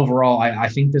 But overall, I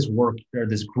think this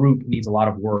group needs a lot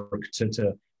of work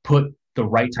to put the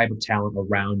right type of talent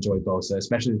around Joey Bosa,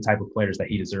 especially the type of players that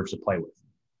he deserves to play with.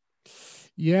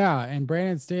 Yeah, and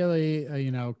Brandon Staley,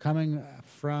 coming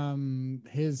from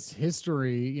his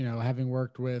history, having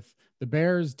worked with the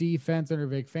Bears defense under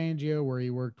Vic Fangio, where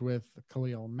he worked with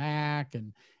Khalil Mack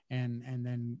and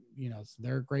then, so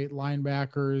they're great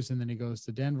linebackers. And then he goes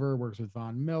to Denver, works with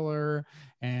Von Miller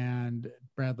and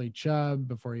Bradley Chubb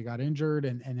before he got injured.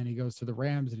 And then he goes to the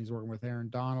Rams and he's working with Aaron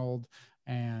Donald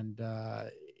and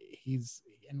he's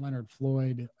in Leonard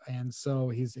Floyd. And so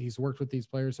he's worked with these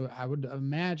players. So I would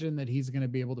imagine that he's going to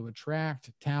be able to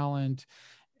attract talent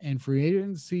and free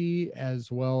agency,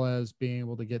 as well as being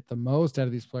able to get the most out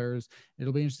of these players.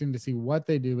 It'll be interesting to see what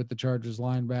they do with the Chargers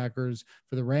linebackers.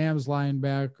 For the Rams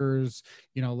linebackers,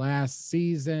 last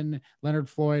season, Leonard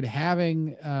Floyd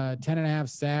having 10.5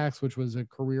 sacks, which was a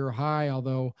career high,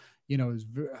 although,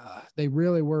 they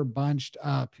really were bunched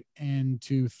up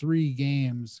into 3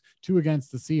 games, 2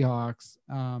 against the Seahawks.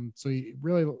 So he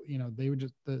really, they would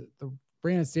just, the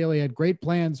Brandon Staley had great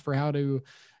plans for how to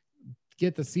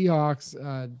get the Seahawks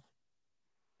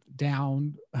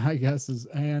down, I guess,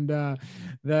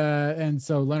 and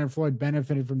so Leonard Floyd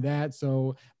benefited from that.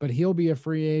 So, but he'll be a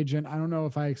free agent. I don't know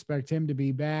if I expect him to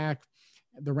be back.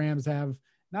 The Rams have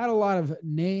not a lot of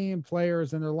name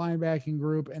players in their linebacking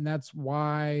group, and that's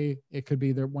why it could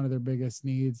be one of their biggest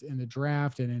needs in the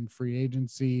draft and in free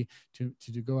agency to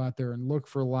go out there and look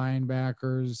for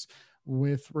linebackers.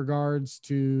 With regards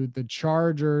to the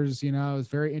Chargers, it's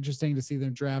very interesting to see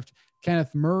them draft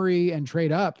Kenneth Murray and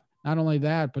trade up. Not only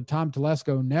that, but Tom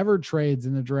Telesco never trades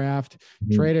in the draft,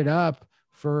 traded up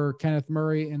for Kenneth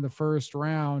Murray in the first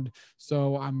round.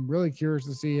 So I'm really curious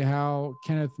to see how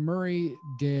Kenneth Murray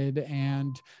did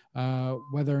and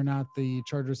whether or not the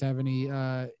Chargers have any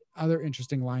other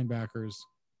interesting linebackers.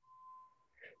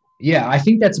 Yeah, I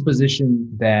think that's a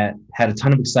position that had a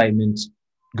ton of excitement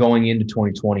going into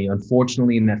 2020.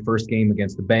 Unfortunately, in that first game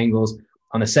against the Bengals,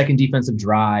 on the second defensive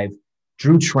drive,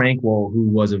 Drew Tranquill, who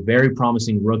was a very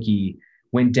promising rookie,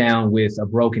 went down with a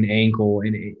broken ankle,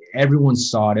 and everyone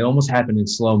saw it. It almost happened in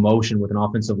slow motion with an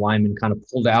offensive lineman kind of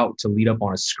pulled out to lead up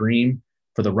on a screen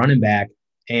for the running back,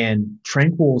 and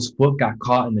Tranquill's foot got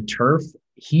caught in the turf.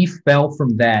 He fell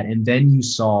from that, and then you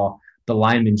saw the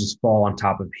lineman just fall on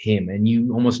top of him, and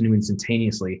you almost knew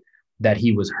instantaneously that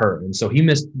he was hurt. And so he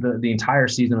missed the entire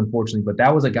season, unfortunately, but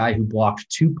that was a guy who blocked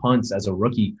 2 punts as a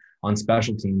rookie on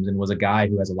special teams and was a guy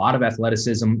who has a lot of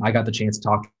athleticism. I got the chance to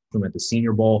talk to him at the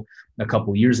Senior Bowl a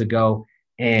couple years ago,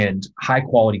 and high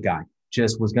quality guy,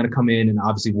 just was going to come in and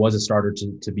obviously was a starter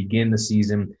to begin the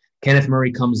season. Kenneth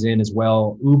Murray comes in as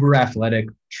well, uber athletic,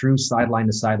 true sideline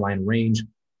to sideline range.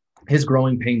 His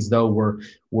growing pains, though,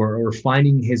 were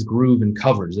finding his groove in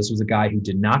coverage. This was a guy who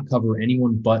did not cover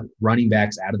anyone but running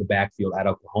backs out of the backfield at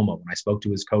Oklahoma. When I spoke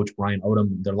to his coach, Brian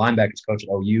Odom, their linebackers coach at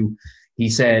OU, he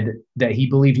said that he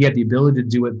believed he had the ability to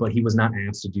do it, but he was not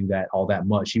asked to do that all that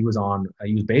much. He was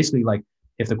basically like,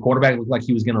 if the quarterback looked like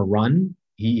he was going to run,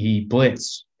 he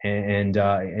blitzed. And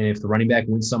if the running back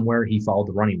went somewhere, he followed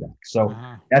the running back. So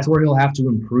that's where he'll have to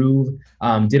improve.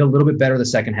 Did a little bit better the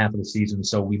second half of the season.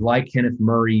 So we like Kenneth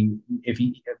Murray.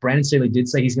 Brandon Staley did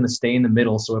say he's going to stay in the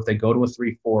middle. So if they go to a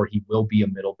 3-4, he will be a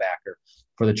middle backer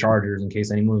for the Chargers, in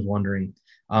case anyone was wondering.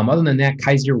 Other than that,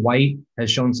 Kaiser White has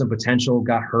shown some potential,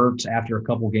 got hurt after a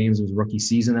couple games of his rookie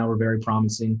season that were very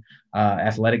promising.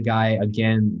 Athletic guy.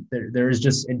 Again, there is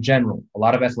just, in general, a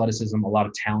lot of athleticism, a lot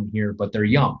of talent here, but they're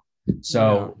young.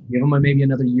 So give them maybe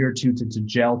another year or two to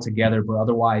gel together. But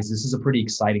otherwise, this is a pretty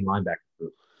exciting linebacker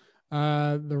group.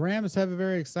 The Rams have a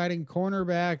very exciting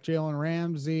cornerback, Jalen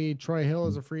Ramsey. Troy Hill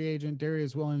is a free agent.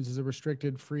 Darius Williams is a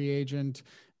restricted free agent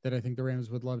that I think the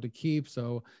Rams would love to keep.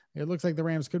 So it looks like the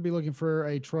Rams could be looking for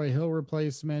a Troy Hill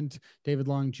replacement. David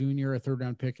Long Jr., a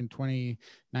 3rd-round pick in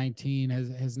 2019,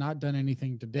 has not done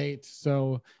anything to date.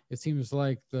 So it seems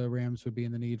like the Rams would be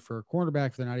in the need for a cornerback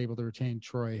if they're not able to retain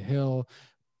Troy Hill.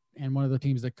 And one of the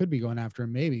teams that could be going after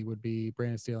him maybe would be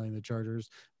Brandon Staley and the Chargers.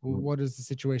 What is the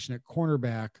situation at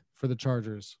cornerback for the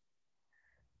Chargers?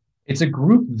 It's a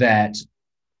group that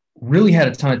really had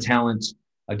a ton of talent.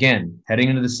 Again, heading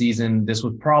into the season, this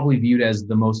was probably viewed as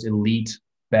the most elite,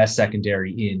 best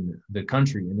secondary in the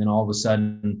country. And then all of a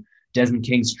sudden, Desmond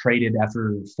King's traded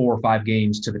after 4 or 5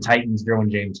 games to the Titans. Derwin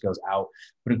James goes out.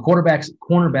 But in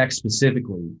cornerback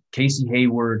specifically, Casey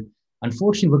Hayward,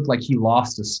 unfortunately, looked like he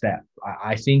lost a step.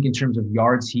 I think in terms of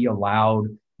yards he allowed,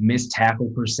 missed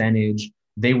tackle percentage,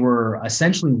 they were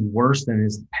essentially worse than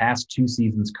his past 2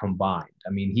 seasons combined.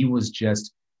 I mean, he was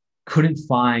just couldn't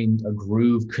find a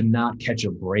groove, could not catch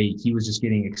a break. He was just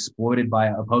getting exploited by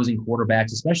opposing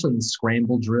quarterbacks, especially in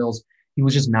scramble drills. He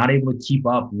was just not able to keep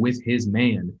up with his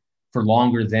man for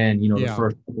longer than, the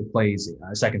first couple plays,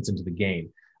 seconds into the game.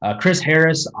 Chris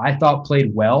Harris, I thought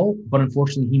played well, but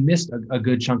unfortunately he missed a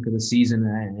good chunk of the season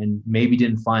and maybe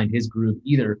didn't find his groove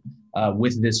either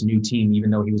with this new team,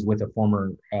 even though he was with a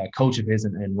former coach of his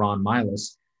and Ron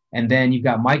Miles. And then you've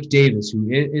got Mike Davis, who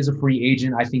is a free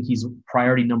agent. I think he's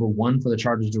priority number one for the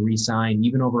Chargers to re-sign,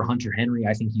 even over Hunter Henry.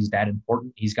 I think he's that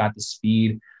important. He's got the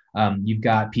speed. You've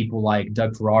got people like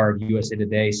Doug Farrar of USA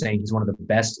Today saying he's one of the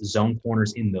best zone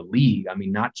corners in the league. I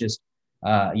mean, not just,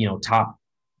 top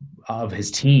of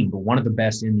his team, but one of the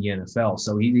best in the NFL.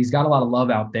 So he's got a lot of love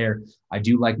out there. I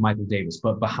do like Michael Davis.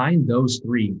 But behind those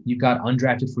three, you've got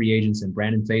undrafted free agents and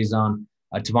Brandon Faison,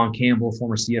 Tavon Campbell,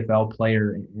 former CFL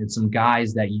player, and some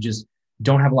guys that you just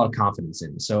don't have a lot of confidence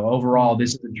in. So overall,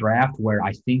 this is a draft where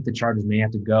I think the Chargers may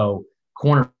have to go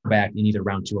cornerback in either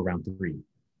round 2 or round 3.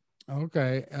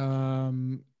 Okay.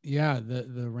 Yeah,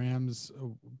 the Rams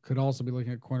could also be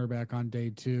looking at cornerback on day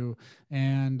 2,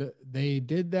 and they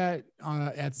did that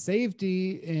at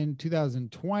safety in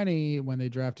 2020 when they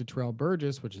drafted Terrell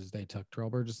Burgess, which is they took Terrell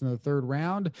Burgess in the 3rd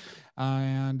round,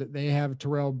 and they have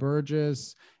Terrell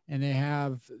Burgess. And they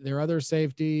have their other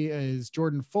safety is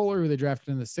Jordan Fuller, who they drafted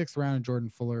in the 6th round. And Jordan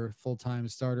Fuller, full-time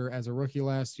starter as a rookie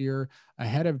last year,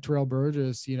 ahead of Terrell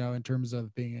Burgess, in terms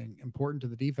of being important to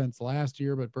the defense last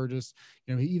year. But Burgess,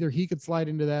 he could slide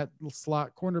into that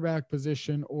slot cornerback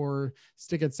position or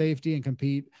stick at safety and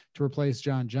compete to replace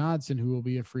John Johnson, who will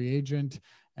be a free agent.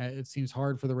 It seems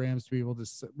hard for the Rams to be able to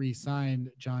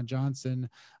re-sign John Johnson.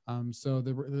 So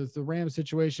the Rams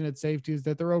situation at safety is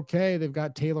that they're okay. They've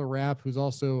got Taylor Rapp, who's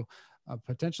also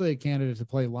potentially a candidate to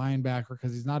play linebacker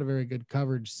because he's not a very good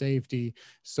coverage safety.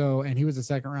 So, and he was a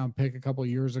 2nd round pick a couple of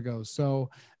years ago.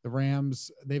 So the Rams,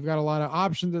 they've got a lot of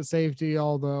options at safety,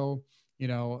 although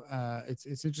it's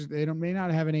interesting. They may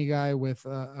not have any guy with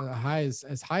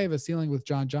as high of a ceiling with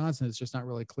John Johnson. It's just not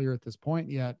really clear at this point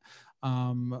yet.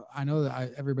 I know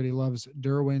that everybody loves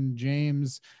Derwin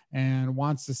James and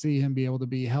wants to see him be able to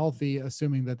be healthy,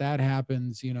 assuming that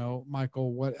happens.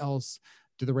 Michael, what else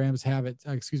do the Rams have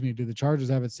do the Chargers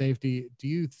have at safety? Do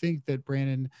you think that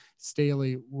Brandon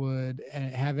Staley would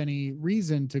have any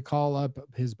reason to call up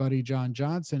his buddy John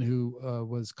Johnson, who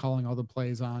was calling all the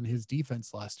plays on his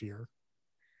defense last year?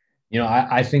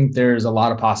 I think there's a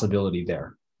lot of possibility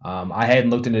there. I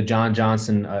hadn't looked into John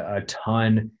Johnson a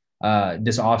ton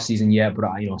this offseason yet, but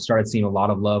I started seeing a lot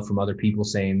of love from other people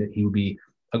saying that he would be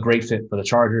a great fit for the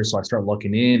Chargers. So I started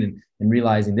looking in and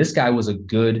realizing this guy was a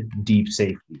good deep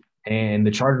safety. And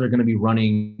the Chargers are going to be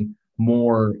running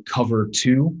more cover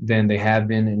 2 than they have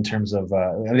been in terms of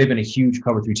they've been a huge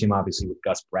cover 3 team, obviously, with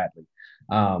Gus Bradley.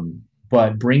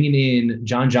 But bringing in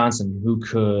John Johnson, who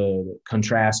could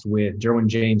contrast with Derwin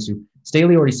James, who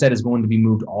Staley already said is going to be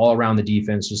moved all around the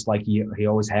defense, just like he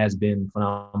always has been,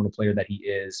 phenomenal player that he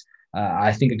is.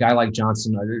 I think a guy like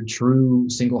Johnson, a true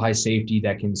single high safety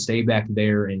that can stay back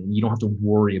there and you don't have to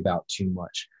worry about too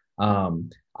much.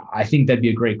 I think that'd be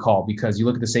a great call because you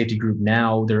look at the safety group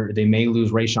now, they may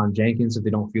lose Rayshawn Jenkins if they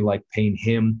don't feel like paying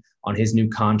him on his new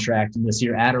contract. And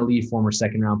Nasir Adderley, former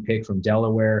 2nd round pick from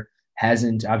Delaware,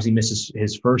 hasn't obviously missed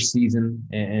his first season,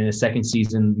 and his second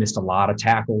season missed a lot of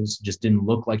tackles, just didn't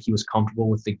look like he was comfortable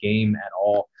with the game at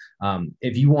all.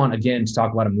 If you want, again, to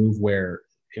talk about a move where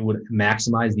it would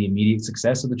maximize the immediate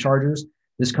success of the Chargers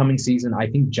this coming season, I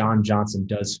think John Johnson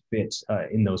does fit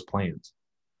in those plans.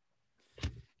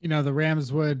 The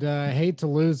Rams would hate to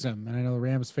lose him, and I know the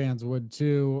Rams fans would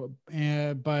too.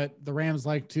 But the Rams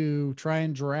like to try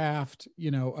and draft,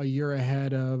 a year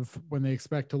ahead of when they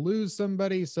expect to lose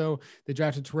somebody. So they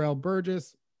drafted Terrell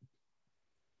Burgess.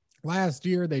 Last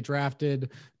year, they drafted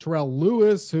Terrell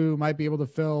Lewis, who might be able to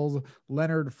fill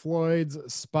Leonard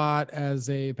Floyd's spot as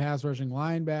a pass rushing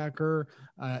linebacker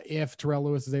if Terrell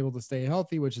Lewis is able to stay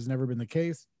healthy, which has never been the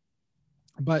case.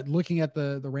 But looking at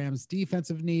the Rams'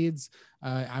 defensive needs,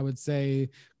 I would say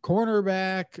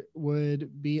cornerback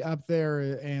would be up there,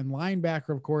 and linebacker,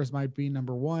 of course, might be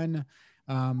number 1.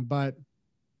 But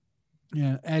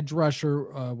edge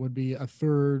rusher would be a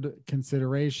 3rd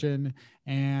consideration,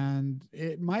 and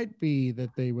it might be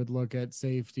that they would look at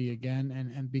safety again,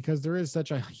 and because there is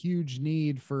such a huge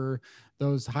need for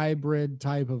those hybrid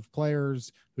type of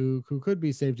players who could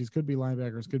be safeties, could be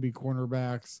linebackers, could be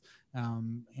cornerbacks,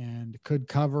 and could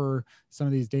cover some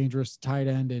of these dangerous tight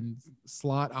end and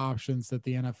slot options that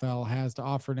the NFL has to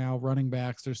offer now. Running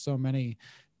backs, there's so many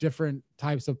different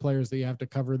types of players that you have to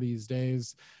cover these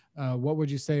days. What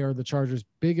would you say are the Chargers'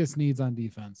 biggest needs on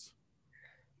defense?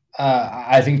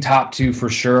 I think top two for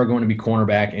sure are going to be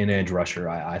cornerback and edge rusher.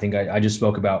 I think I just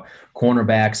spoke about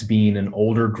cornerbacks being an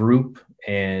older group,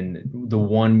 and the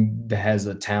one that has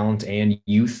a talent and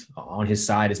youth on his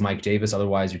side is Mike Davis.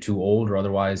 Otherwise, you're too old, or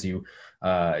otherwise you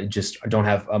just don't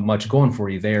have much going for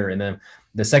you there. And then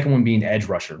the second one being edge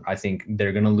rusher. I think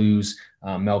they're going to lose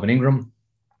Melvin Ingram.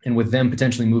 And with them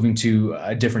potentially moving to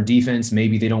a different defense,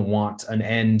 maybe they don't want an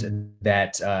end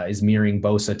that is mirroring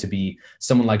Bosa to be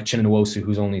someone like Chinna Nwosu,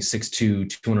 who's only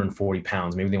 6'2", 240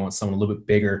 pounds. Maybe they want someone a little bit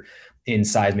bigger in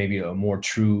size, maybe a more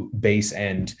true base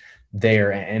end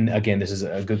there. And again, this is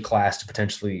a good class to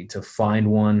potentially to find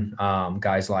one.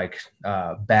 Guys like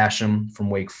Basham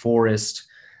from Wake Forest.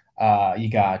 You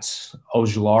got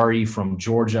Ojulari from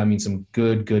Georgia. I mean, some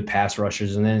good pass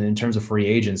rushers. And then in terms of free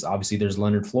agents, obviously there's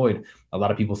Leonard Floyd. A lot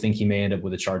of people think he may end up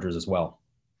with the Chargers as well.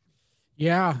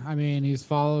 Yeah, I mean, he's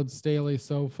followed Staley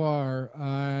so far.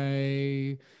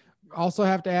 I also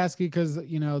have to ask you because,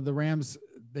 the Rams,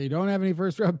 they don't have any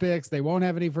first round picks. They won't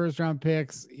have any first round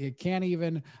picks. You can't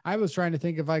even, I was trying to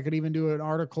think if I could even do an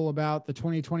article about the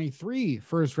 2023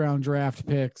 first round draft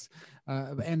picks.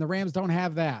 And the Rams don't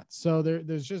have that. So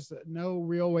there's just no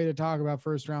real way to talk about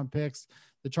first round picks.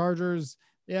 The Chargers,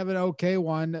 they have an okay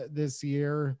one this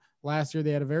year. Last year, they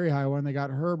had a very high one. They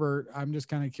got Herbert. I'm just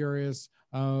kind of curious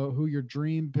who your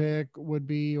dream pick would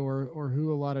be, or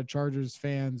who a lot of Chargers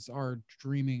fans are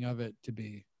dreaming of it to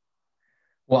be.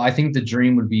 Well, I think the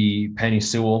dream would be Penei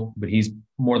Sewell, but he's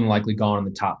more than likely gone in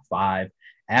the top 5.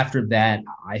 After that,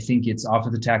 I think it's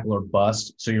offensive tackle or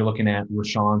bust. So you're looking at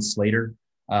Rashawn Slater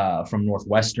from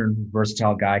Northwestern,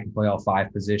 versatile guy, can play all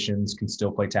 5 positions, can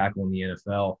still play tackle in the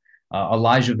NFL.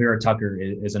 Elijah Vera Tucker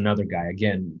is another guy.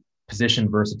 Again, position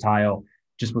versatile,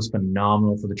 just was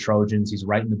phenomenal for the Trojans. He's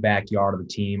right in the backyard of the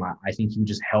team. I think he would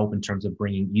just help in terms of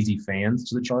bringing easy fans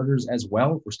to the Chargers as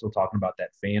well. If we're still talking about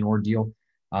that fan ordeal.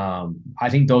 I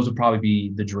think those would probably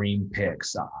be the dream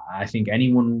picks. I think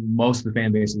most of the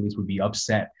fan base at least, would be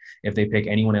upset if they pick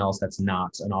anyone else that's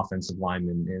not an offensive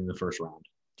lineman in the first round.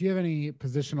 Do you have any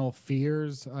positional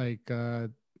fears, like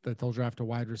that they'll draft a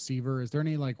wide receiver? Is there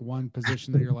any like one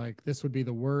position that you're like, this would be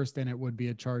the worst and it would be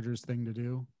a Chargers thing to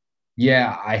do?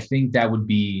 Yeah, I think that would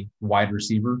be wide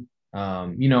receiver.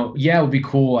 It would be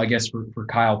cool, I guess, for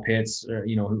Kyle Pitts,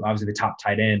 who obviously the top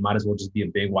tight end, might as well just be a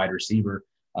big wide receiver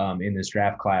in this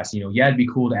draft class. It'd be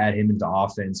cool to add him into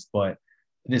offense, but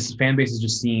this fan base is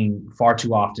just seeing far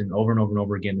too often, over and over and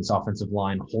over again, this offensive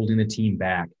line holding the team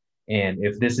back. And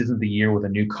if this isn't the year with a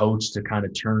new coach to kind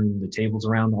of turn the tables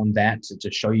around on that,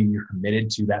 to show you you're committed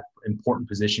to that important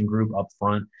position group up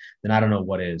front, then I don't know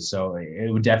what is. So it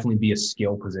would definitely be a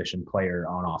skill position player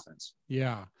on offense.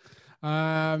 Yeah.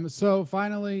 So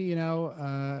finally,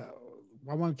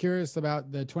 I'm curious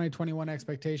about the 2021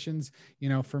 expectations,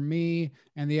 for me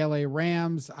and the LA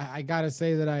Rams. I got to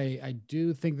say that I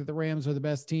do think that the Rams are the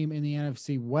best team in the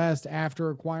NFC West after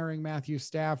acquiring Matthew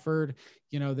Stafford.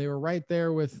 They were right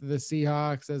there with the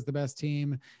Seahawks as the best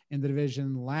team in the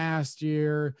division last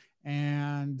year.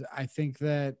 And I think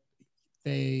that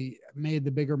they made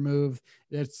the bigger move.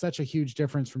 It's such a huge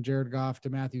difference from Jared Goff to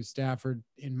Matthew Stafford,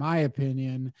 in my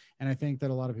opinion. And I think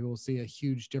that a lot of people will see a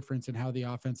huge difference in how the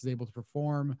offense is able to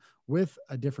perform with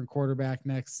a different quarterback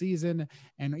next season.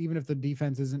 And even if the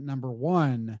defense isn't number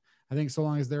 1, I think so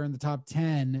long as they're in the top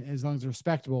 10, as long as they're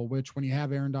respectable, which when you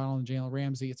have Aaron Donald and Jalen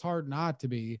Ramsey, it's hard not to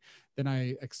be, then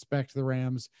I expect the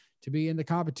Rams to be in the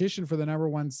competition for the number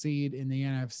 1 seed in the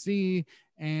NFC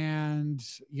and,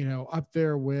 up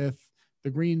there with the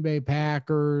Green Bay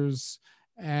Packers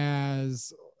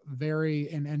as very,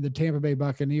 and the Tampa Bay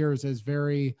Buccaneers as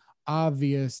very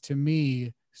obvious to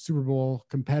me Super Bowl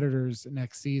competitors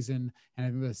next season. And I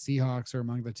think the Seahawks are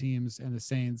among the teams and the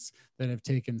Saints that have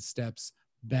taken steps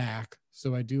back.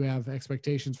 So I do have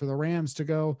expectations for the Rams to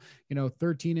go,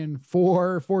 13-4,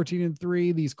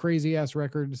 14-3, these crazy ass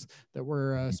records that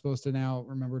we're supposed to now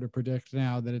remember to predict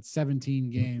now that it's 17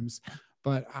 games.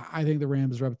 But I think the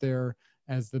Rams are up there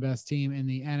as the best team in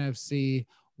the NFC.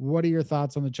 What are your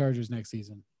thoughts on the Chargers next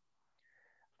season?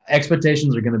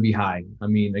 Expectations are going to be high. I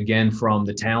mean, again, from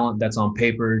the talent that's on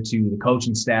paper to the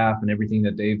coaching staff and everything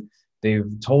that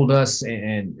they've told us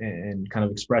and kind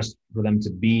of expressed for them to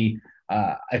be,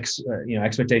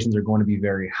 expectations are going to be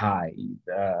very high.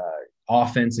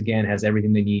 Offense, again, has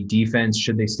everything they need. Defense,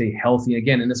 should they stay healthy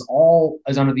again? And this all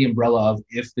is under the umbrella of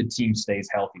if the team stays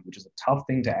healthy, which is a tough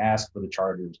thing to ask for the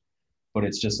Chargers. But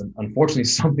it's just unfortunately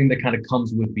something that kind of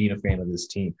comes with being a fan of this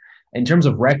team. In terms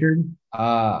of record,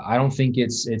 I don't think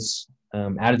it's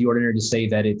out of the ordinary to say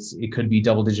that it could be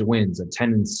double-digit wins, a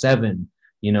 10-7,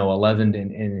 11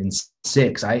 and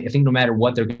 6. I think no matter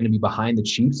what, they're going to be behind the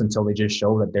Chiefs until they just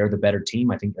show that they're the better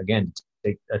team. I think, again,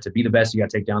 to be the best, you got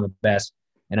to take down the best.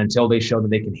 And until they show that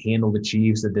they can handle the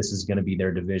Chiefs, that this is going to be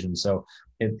their division. So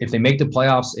if they make the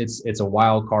playoffs, it's a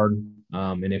wild card.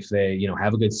 And if they,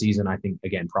 have a good season, I think,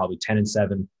 again, probably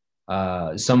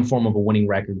 10-7, some form of a winning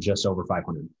record, just over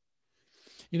 500.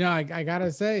 I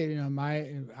gotta say,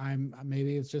 I'm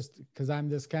maybe it's just because I'm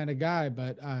this kind of guy,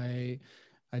 but I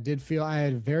did feel I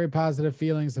had very positive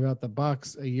feelings about the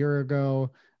Bucs a year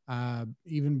ago.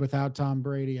 Even without Tom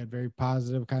Brady, I had very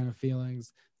positive kind of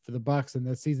feelings for the Bucs and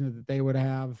the season that they would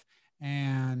have.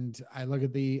 And I look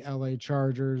at the LA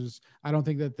Chargers. I don't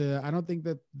think that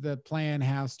the plan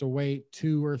has to wait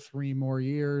 2 or 3 more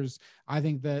years. I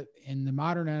think that in the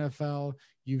modern NFL,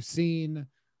 you've seen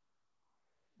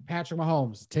Patrick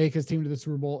Mahomes take his team to the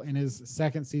Super Bowl in his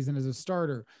second season as a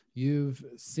starter. You've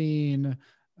seen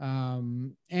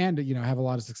and have a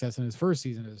lot of success in his first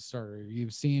season as a starter.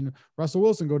 You've seen Russell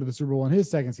Wilson go to the Super Bowl in his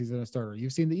second season as a starter.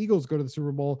 You've seen the Eagles go to the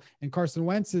Super Bowl in Carson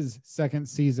Wentz's second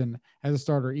season as a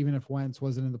starter, even if Wentz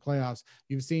wasn't in the playoffs.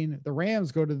 You've seen the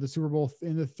Rams go to the Super Bowl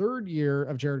in the third year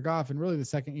of Jared Goff and really the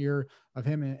second year of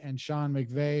him and Sean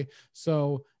McVay.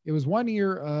 So it was 1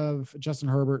 year of Justin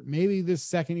Herbert. Maybe this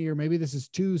second year, maybe this is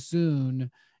too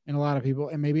soon in a lot of people,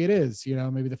 and maybe it is,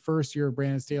 maybe the first year of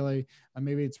Brandon Staley,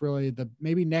 maybe it's really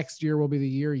maybe next year will be the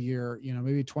year,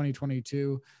 maybe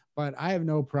 2022, but I have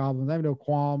no problems. I have no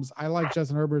qualms. I like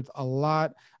Justin Herbert a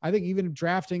lot. I think even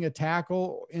drafting a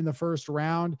tackle in the first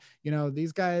round,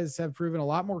 these guys have proven a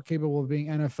lot more capable of being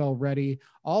NFL ready.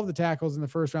 All of the tackles in the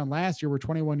first round last year were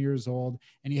 21 years old,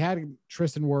 and you had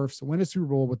Tristan Wirfs win a Super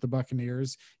Bowl with the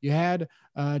Buccaneers. You had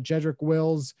Jedrick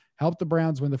Wills help the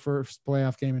Browns win the first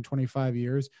playoff game in 25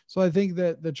 years. So I think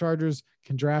that the Chargers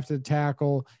can draft a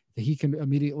tackle. He can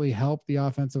immediately help the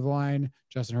offensive line.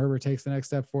 Justin Herbert takes the next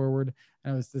step forward.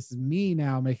 And this is me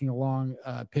now making a long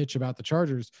pitch about the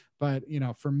Chargers. But,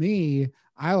 for me,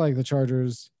 I like the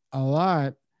Chargers a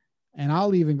lot. And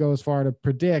I'll even go as far to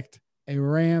predict a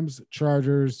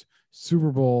Rams-Chargers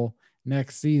Super Bowl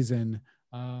next season.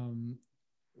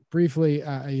 Briefly,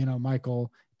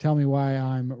 Michael, tell me why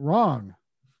I'm wrong.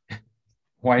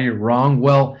 Why you're wrong?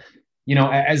 Well,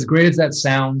 as great as that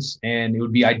sounds, and it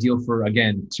would be ideal for,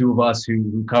 again, two of us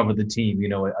who cover the team,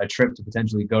 a trip to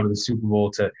potentially go to the Super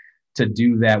Bowl to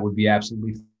do that would be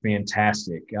absolutely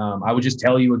fantastic. I would just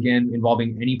tell you again,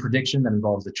 involving any prediction that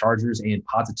involves the Chargers and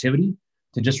positivity,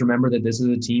 to just remember that this is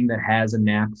a team that has a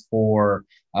knack for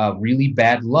really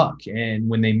bad luck. And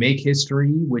when they make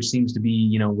history, which seems to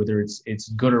be, whether it's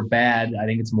good or bad, I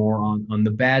think it's more on the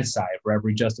bad side. For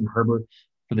every Justin Herbert,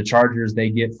 for the Chargers, they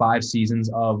get 5 seasons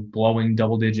of blowing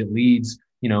double-digit leads,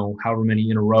 however many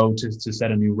in a row to set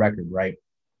a new record, right?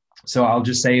 So I'll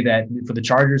just say that for the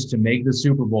Chargers to make the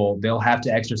Super Bowl, they'll have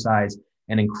to exercise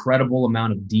an incredible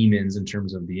amount of demons in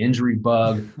terms of the injury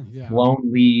bug, Yeah. blown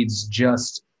leads,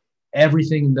 just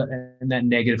everything in that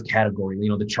negative category.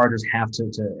 The Chargers have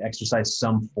to exercise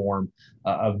some form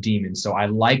of demons. So I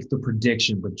like the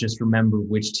prediction, but just remember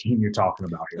which team you're talking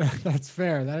about here. That's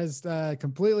fair. That is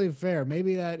completely fair.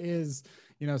 Maybe that is,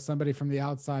 somebody from the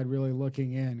outside really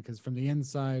looking in, because from the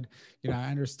inside, I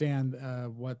understand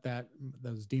what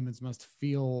those demons must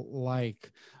feel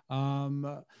like.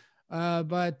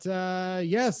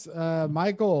 Yes,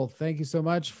 Michael, thank you so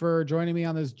much for joining me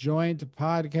on this joint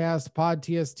podcast, Pod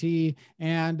TST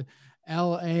and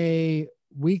LA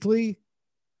Weekly.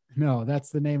 No, that's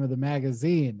the name of the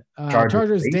magazine.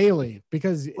 Chargers Daily,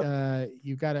 because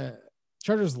you got to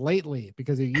Chargers Lately,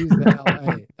 because you use the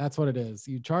LA. That's what it is.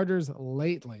 You Chargers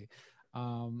Lately.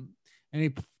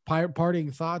 Any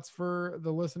parting thoughts for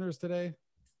the listeners today?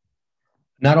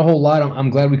 Not a whole lot. I'm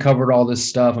glad we covered all this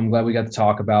stuff. I'm glad we got to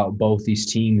talk about both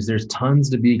these teams. There's tons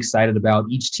to be excited about.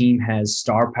 Each team has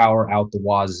star power out the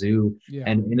wazoo. Yeah.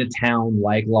 And in a town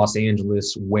like Los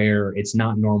Angeles, where it's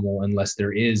not normal unless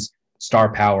there is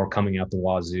star power coming out the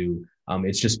wazoo,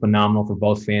 it's just phenomenal for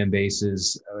both fan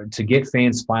bases. To get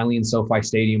fans finally in SoFi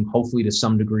Stadium, hopefully to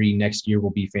some degree next year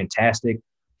will be fantastic.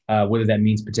 Whether that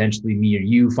means potentially me or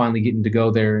you finally getting to go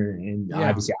there. And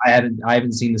obviously I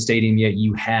haven't seen the stadium yet.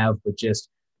 You have, but just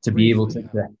to be able to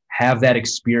have that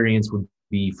experience would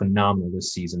be phenomenal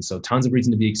this season. So tons of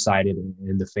reason to be excited,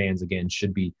 and the fans again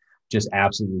should be just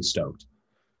absolutely stoked.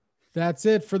 That's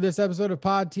it for this episode of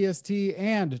Pod TST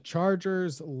and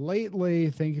Chargers Lately.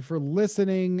 Thank you for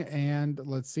listening, and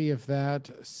let's see if that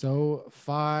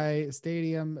SoFi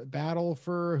Stadium battle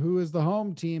for who is the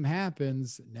home team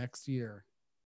happens next year.